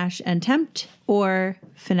panache and tempt or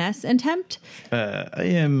finesse and tempt. I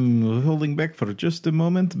am holding back for just a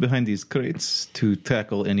moment behind these crates to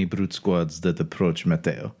tackle any brute squads that approach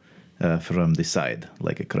Mateo from the side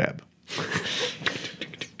like a crab.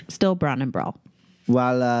 Still brawn and brawl.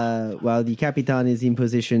 While the Capitan is in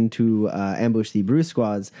position to ambush the brute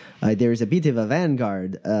squads, there is a bit of a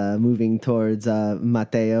vanguard moving towards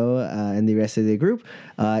Mateo and the rest of the group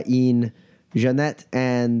in Jeanette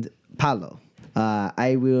and Paolo.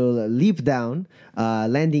 I will leap down,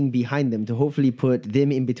 landing behind them to hopefully put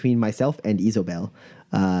them in between myself and Isobel,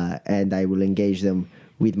 and I will engage them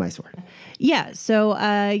with my sword. Yeah, so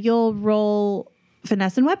you'll roll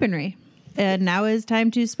finesse and weaponry. And now is time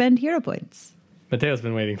to spend hero points. Mateo's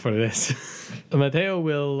been waiting for this. Mateo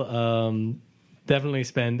will definitely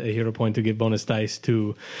spend a hero point to give bonus dice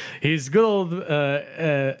to his good old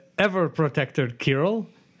ever-protector Kirill,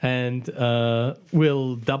 and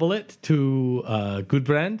will double it to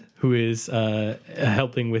Gudbrand, who is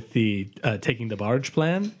helping with the taking the barge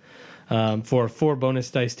plan, for 4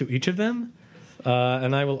 bonus dice to each of them.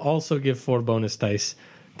 And I will also give 4 bonus dice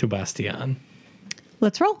to Bastian.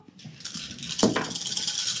 Let's roll.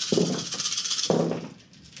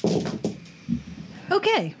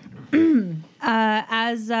 Okay.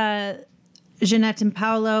 As Jeanette and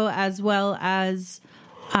Paolo, as well as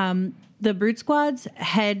the brute squads,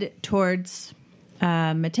 head towards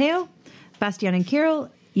Mateo, Bastian and Kirill,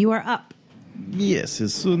 you are up. Yes,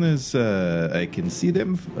 as soon as I can see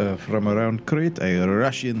them from around crate, I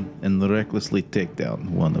rush in and recklessly take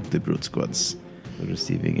down one of the brute squads,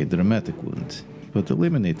 receiving a dramatic wound, but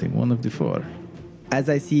eliminating one of the 4. As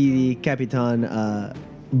I see the Capitan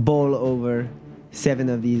bowl over 7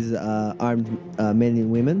 of these armed men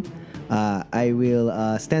and women, I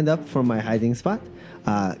will stand up from my hiding spot,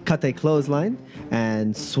 cut a clothesline,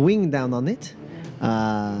 and swing down on it,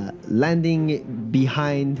 landing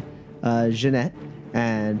behind Jeanette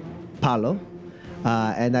and Paolo.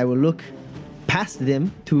 And I will look past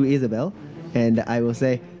them to Isabel, and I will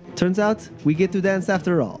say, turns out we get to dance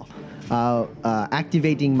after all.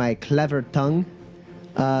 Activating my clever tongue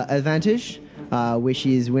advantage, which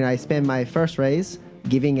is when I spend my first raise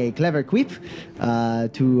giving a clever quip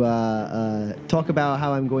to talk about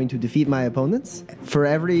how I'm going to defeat my opponents. For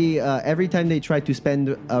every time they try to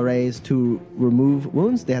spend a raise to remove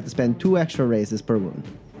wounds, they have to spend 2 extra raises per wound.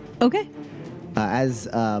 Okay. As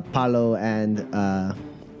Paolo and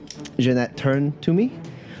Jeanette turn to me,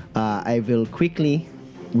 I will quickly,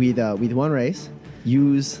 with 1 raise,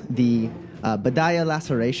 use the Badaya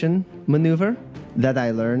laceration maneuver that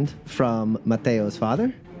I learned from Mateo's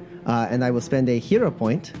father, and I will spend a hero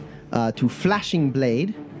point to Flashing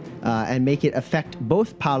Blade and make it affect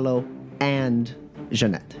both Paolo and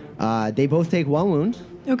Jeanette. They both take 1 wound.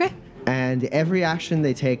 Okay. And every action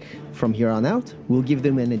they take from here on out will give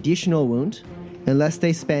them an additional wound unless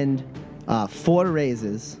they spend 4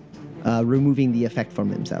 raises removing the effect from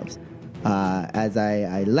themselves. As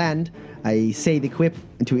I land, I say the quip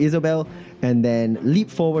to Isabel, and then leap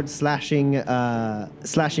forward, slashing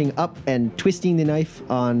up and twisting the knife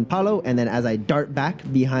on Paolo. And then as I dart back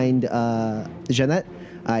behind Jeanette,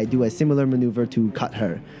 I do a similar maneuver to cut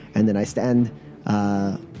her. And then I stand,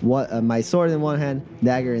 my sword in one hand,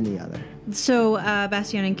 dagger in the other. So,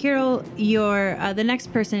 Bastien and Kirill, the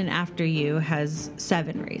next person after you has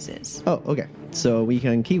 7 raises. Oh, okay. So we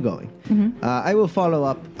can keep going. I will follow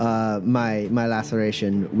up my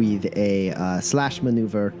laceration with a slash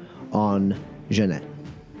maneuver on Jeanette,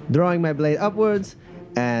 drawing my blade upwards,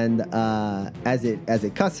 and as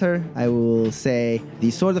it cuts her, I will say,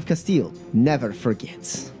 "The Sword of Castile never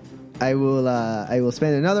forgets." I will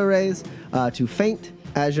spend another raise to feint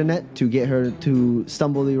at Jeanette to get her to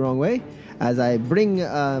stumble the wrong way, as I bring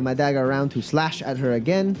my dagger around to slash at her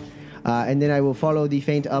again. And then I will follow the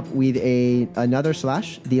feint up with another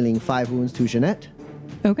slash, dealing 5 wounds to Jeanette.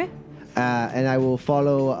 Okay. And I will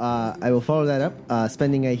follow that up,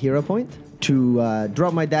 spending a hero point to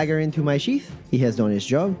drop my dagger into my sheath. He has done his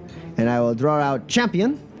job. And I will draw out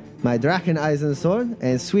Champion, my Draken Eisen sword,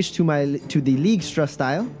 and switch to the Leagstra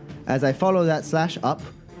style as I follow that slash up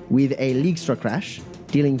with a Leagstra crash,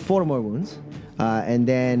 dealing 4 more wounds. And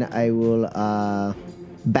then I will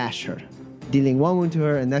bash her, dealing 1 wound to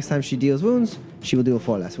her, and next time she deals wounds, she will deal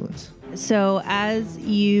 4 less wounds. So as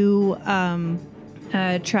you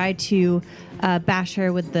try to bash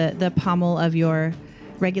her with the pommel of your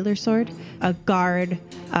regular sword, a guard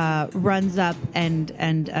runs up and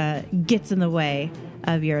gets in the way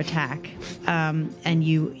of your attack, and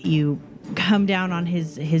you come down on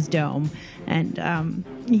his dome, and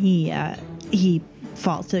he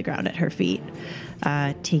falls to the ground at her feet,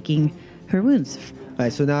 taking her wounds. All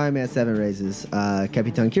right, so now I'm at 7 raises.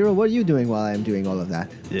 Capitan Kirill, what are you doing while I'm doing all of that?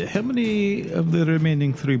 How many of the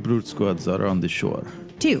remaining 3 brute squads are on the shore?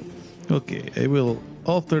 2. Okay, I will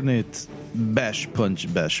alternate bash punch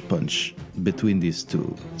between these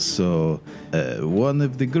 2. So one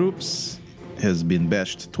of the groups has been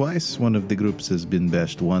bashed twice, one of the groups has been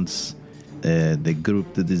bashed once. The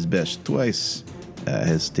group that is bashed twice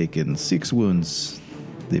has taken 6 wounds.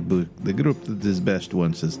 The group that is bashed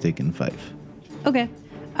once has taken 5. Okay.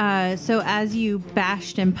 So as you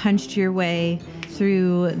bashed and punched your way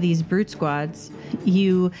through these brute squads,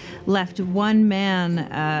 you left one man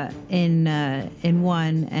in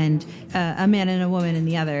one, and a man and a woman in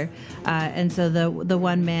the other. And so the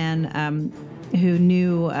one man who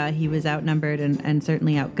knew he was outnumbered and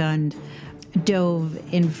certainly outgunned dove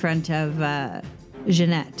in front of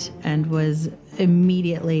Jeanette and was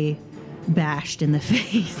immediately bashed in the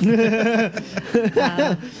face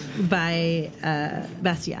by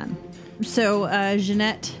Bastien. So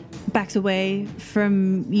Jeanette backs away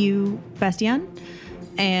from you, Bastien,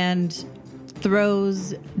 and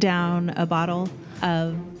throws down a bottle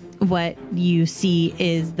of what you see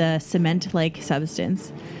is the cement-like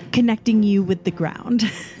substance, connecting you with the ground.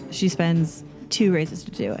 She spends 2 raises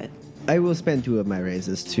to do it. I will spend 2 of my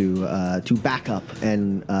raises to back up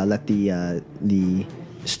and let the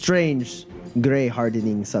strange gray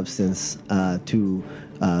hardening substance to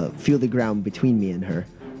feel the ground between me and her,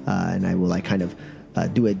 and I will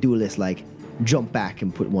do a duelist jump back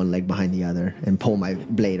and put one leg behind the other and pull my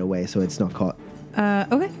blade away so it's not caught.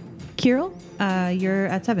 Okay. Kirill, you're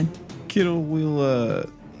at 7. Kirill will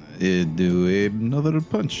do another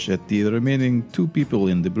punch at the remaining 2 people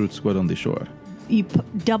in the brute squad on the shore. You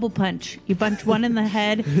double punch. You punch one in the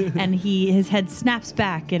head, and his head snaps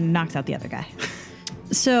back and knocks out the other guy.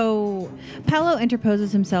 So Paolo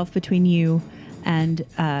interposes himself between you and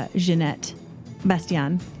Jeanette.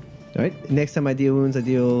 Bastien. All right. Next time I deal wounds, I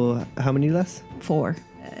deal how many less? 4.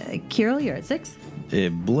 Kirill, you're at 6.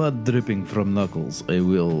 Blood dripping from knuckles, I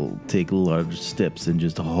will take large steps and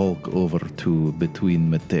just hulk over to between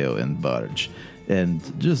Matteo and Barge and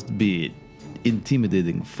just be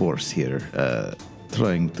intimidating force here,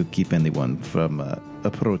 trying to keep anyone from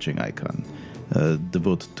approaching Icon.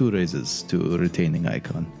 Devote 2 raises to retaining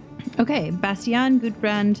Icon. Okay, Bastien,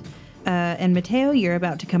 Gudbrand, and Matteo, you're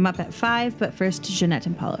about to come up at 5, but first Jeanette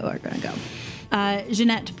and Paolo are going to go.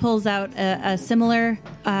 Jeanette pulls out a similar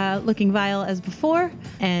looking vial as before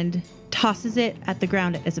and tosses it at the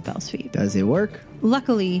ground at Isabel's feet. Does it work?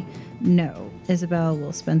 Luckily, no. Isabel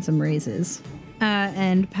will spend some raises.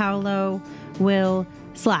 And Paolo will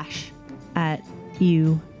slash at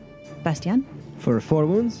you, Bastien. For 4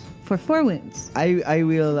 wounds? For 4 wounds. I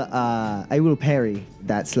will parry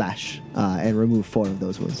that slash and remove 4 of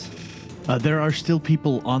those wounds. There are still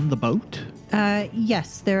people on the boat?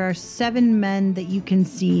 Yes, there are 7 men that you can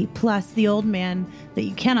see, plus the old man that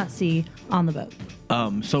you cannot see on the boat.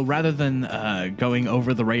 So rather than going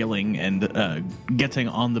over the railing and getting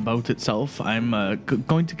on the boat itself, I'm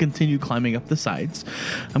going to continue climbing up the sides.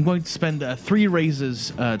 I'm going to spend 3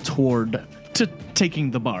 raises toward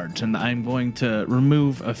taking the barge, and I'm going to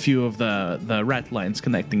remove a few of the rat lines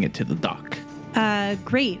connecting it to the dock.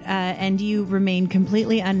 Great. And you remain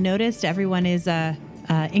completely unnoticed. Everyone is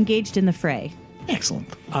engaged in the fray. Excellent.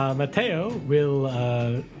 Mateo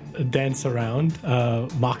will dance around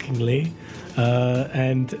mockingly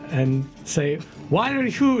and say, "Why are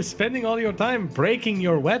you spending all your time breaking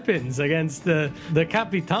your weapons against the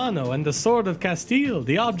Capitano and the Sword of Castile?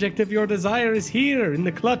 The object of your desire is here in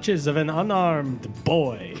the clutches of an unarmed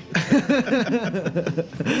boy."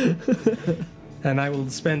 And I will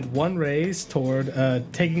spend 1 raise toward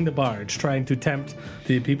taking the barge, trying to tempt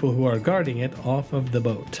the people who are guarding it off of the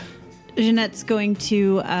boat. Jeanette's going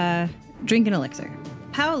to drink an elixir.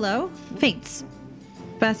 Paolo faints.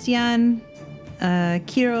 Bastian,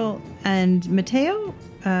 Kirill, and Mateo,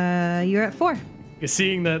 you're at 4.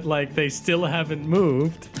 Seeing that, like, they still haven't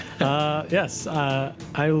moved, yes, I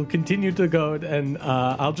will continue to go, and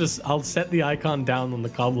I'll set the icon down on the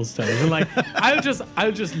cobblestones, and like,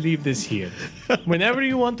 I'll just leave this here. Whenever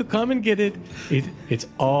you want to come and get it, it's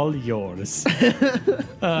all yours.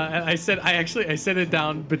 And I set it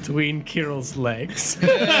down between Kirill's legs.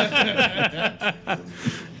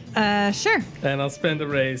 Sure. And I'll spend a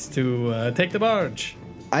raise to take the barge.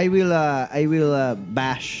 I will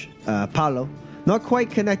bash Paolo. Not quite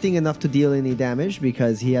connecting enough to deal any damage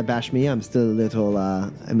because he had bashed me. I'm still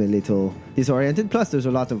I'm a little disoriented. Plus, there's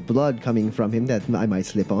a lot of blood coming from him that I might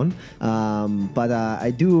slip on. But I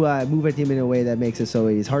do move at him in a way that makes it so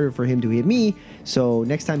it is harder for him to hit me. So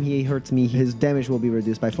next time he hurts me, his damage will be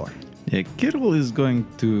reduced by 4. Yeah, Kirill is going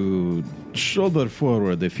to shoulder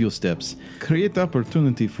forward a few steps, create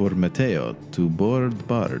opportunity for Mateo to board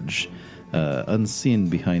barge, unseen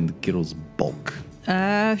behind Kirill's bulk.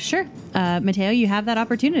 Sure. Mateo, you have that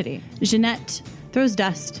opportunity. Jeanette throws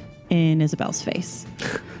dust in Isabel's face.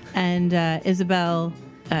 And Isabel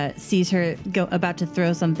sees her about to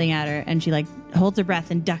throw something at her, and she like holds her breath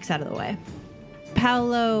and ducks out of the way.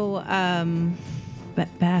 Paolo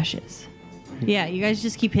bashes. Yeah, you guys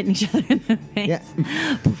just keep hitting each other in the face.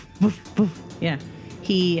 Yeah. Poof, poof, poof. Yeah.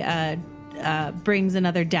 He brings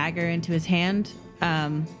another dagger into his hand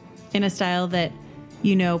in a style that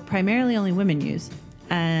primarily only women use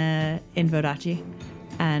in Vodacce.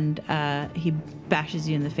 And he bashes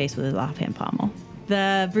you in the face with his offhand pommel.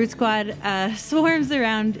 The brute squad swarms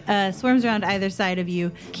around either side of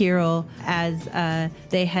you, Kirill, as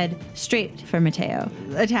they head straight for Mateo,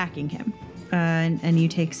 attacking him. And you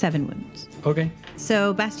take 7 wounds. Okay.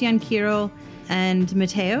 So Bastian, Kirill, and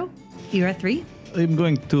Mateo, you're at 3. I'm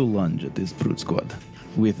going to lunge at this brute squad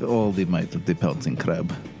with all the might of the pouncing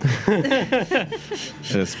crab.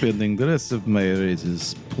 Spending the rest of my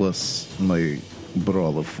raises plus my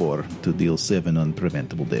brawl of 4 to deal 7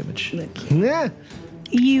 unpreventable damage. Yeah.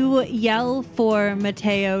 You yell for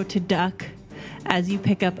Mateo to duck as you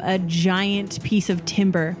pick up a giant piece of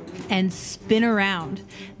timber and spin around.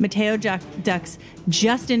 Mateo ducks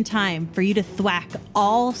just in time for you to thwack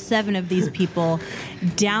all 7 of these people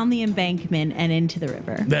down the embankment and into the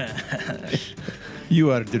river.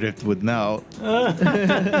 You are driftwood now.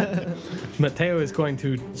 Mateo is going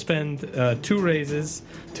to spend 2 raises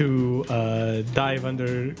to dive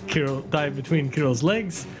between Kirill's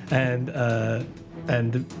legs and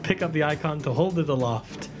pick up the icon to hold it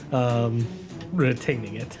aloft,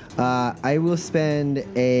 retaining it. I will spend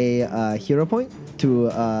a hero point to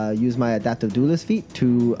use my adaptive duelist feat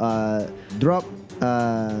to drop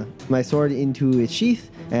my sword into its sheath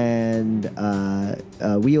and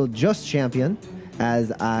wield Just Champion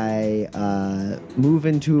as I move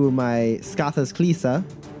into my Skatha's Klisa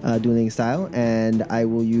dueling style, and I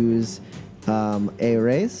will use a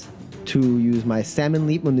raise to use my Salmon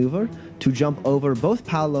Leap maneuver to jump over both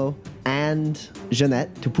Paolo and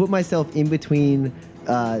Jeanette to put myself in between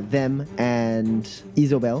them and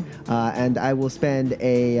Isobel, and I will spend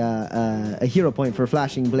a hero point for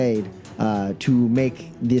Flashing Blade to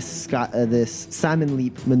make this Salmon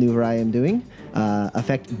Leap maneuver I am doing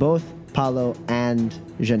affect both Paolo and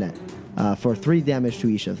Jeanette for 3 damage to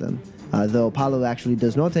each of them. Though Paolo actually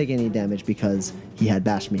does not take any damage because he had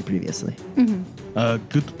bashed me previously. Mm-hmm.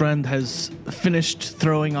 Gutbrand has finished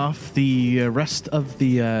throwing off the rest of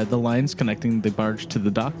the lines connecting the barge to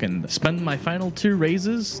the dock and spend my final 2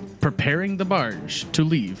 raises preparing the barge to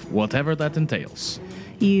leave, whatever that entails.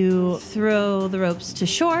 You throw the ropes to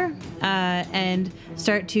shore and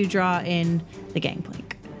start to draw in the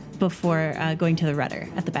gangplank. before going to the rudder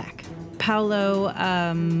at the back. Paolo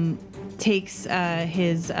takes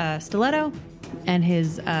his stiletto and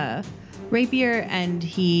his rapier, and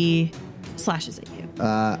he slashes at you.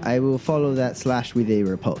 I will follow that slash with a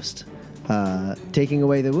riposte, taking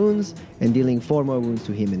away the wounds and dealing 4 more wounds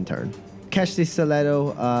to him in turn. Catch the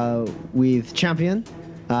stiletto with champion,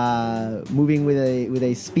 moving with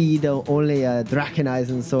a speed only a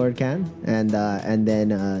Dracheneisen sword can, and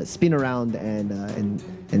then spin around and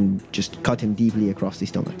just cut him deeply across the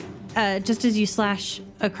stomach. Just as you slash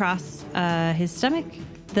across his stomach,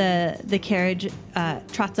 the carriage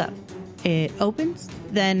trots up. It opens.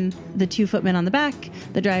 Then the 2 footmen on the back,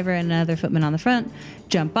 the driver and another footman on the front,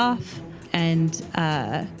 jump off, and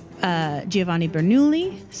Giovanni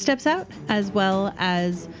Bernoulli steps out, as well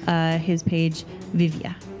as his page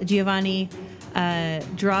Vivia. Giovanni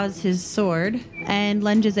draws his sword and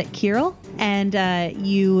lunges at Kirill, and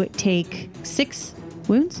you take 6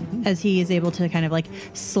 wounds as he is able to kind of like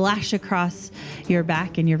slash across your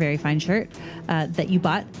back in your very fine shirt that you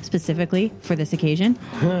bought specifically for this occasion.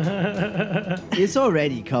 It's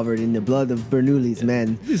already covered in the blood of Bernoulli's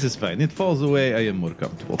men. This is fine. It falls away. I am more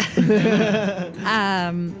comfortable.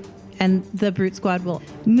 And the Brute Squad will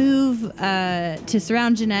move to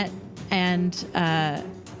surround Jeanette and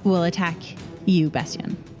will attack you,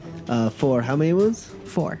 Bastien. For how many wounds?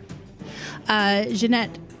 4.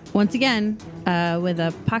 Jeanette, once again, with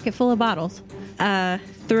a pocket full of bottles,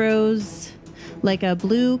 throws like a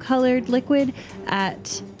blue-colored liquid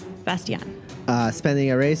at Bastien. Spending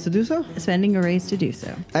a raise to do so? Spending a raise to do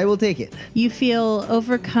so. I will take it. You feel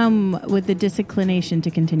overcome with the disinclination to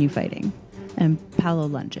continue fighting. And Paolo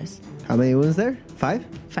lunges. How many wounds there? 5?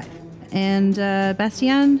 5. And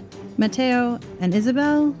Bastien, Matteo, and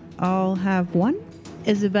Isabel all have 1.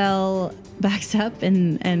 Isabel backs up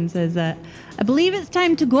and says, I believe it's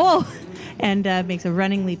time to go, and makes a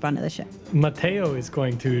running leap onto the ship. Matteo is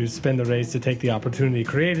going to spend the raise to take the opportunity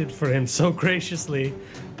created for him so graciously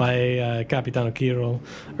by Capitano Kirill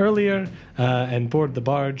earlier and board the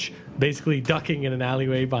barge, basically ducking in an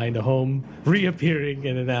alleyway behind a home, reappearing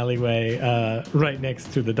in an alleyway right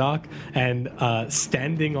next to the dock, and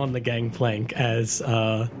standing on the gangplank as,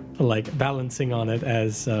 like, balancing on it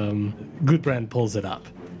as Gudbrand pulls it up.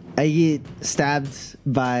 I get stabbed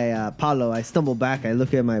by Paolo. I stumble back. I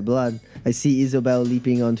look at my blood. I see Isabel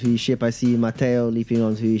leaping onto his ship. I see Matteo leaping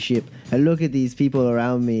onto his ship. I look at these people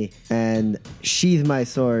around me and sheathe my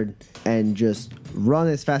sword and just run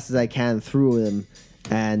as fast as I can through them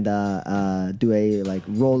and do a like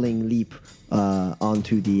rolling leap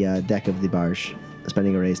onto the deck of the barge,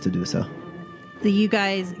 spending a raise to do so. You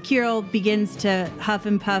guys, Kirill begins to huff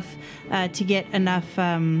and puff to get enough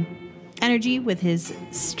energy with his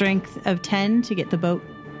strength of 10 to get the boat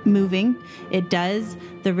moving. It does.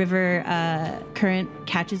 The river current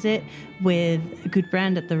catches it with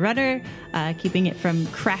Gudbrand at the rudder, keeping it from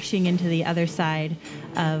crashing into the other side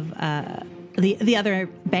of the other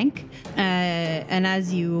bank. And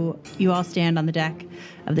as you all stand on the deck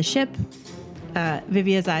of the ship,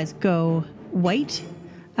 Vivia's eyes go white,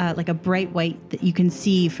 like a bright white that you can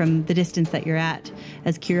see from the distance that you're at,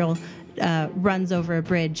 as Kirill runs over a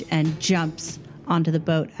bridge and jumps onto the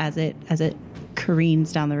boat as it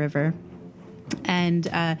careens down the river. And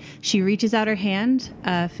she reaches out her hand,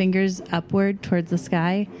 fingers upward towards the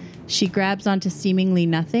sky. She grabs onto seemingly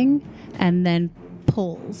nothing and then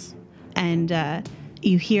pulls. And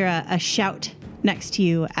you hear a shout next to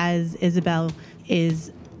you as Isabel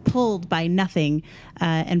is pulled by nothing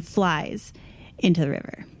and flies into the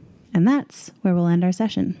river. And that's where we'll end our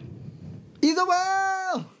session.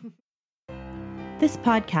 Isabel! This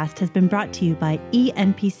podcast has been brought to you by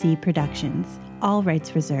ENPC Productions. All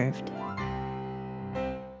rights reserved.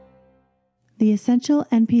 The Essential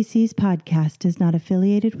NPCs podcast is not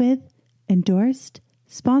affiliated with, endorsed,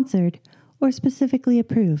 sponsored, or specifically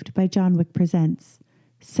approved by John Wick Presents.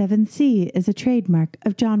 7C is a trademark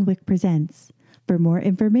of John Wick Presents. For more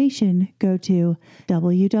information, go to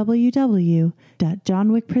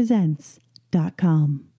www.johnwickpresents.com.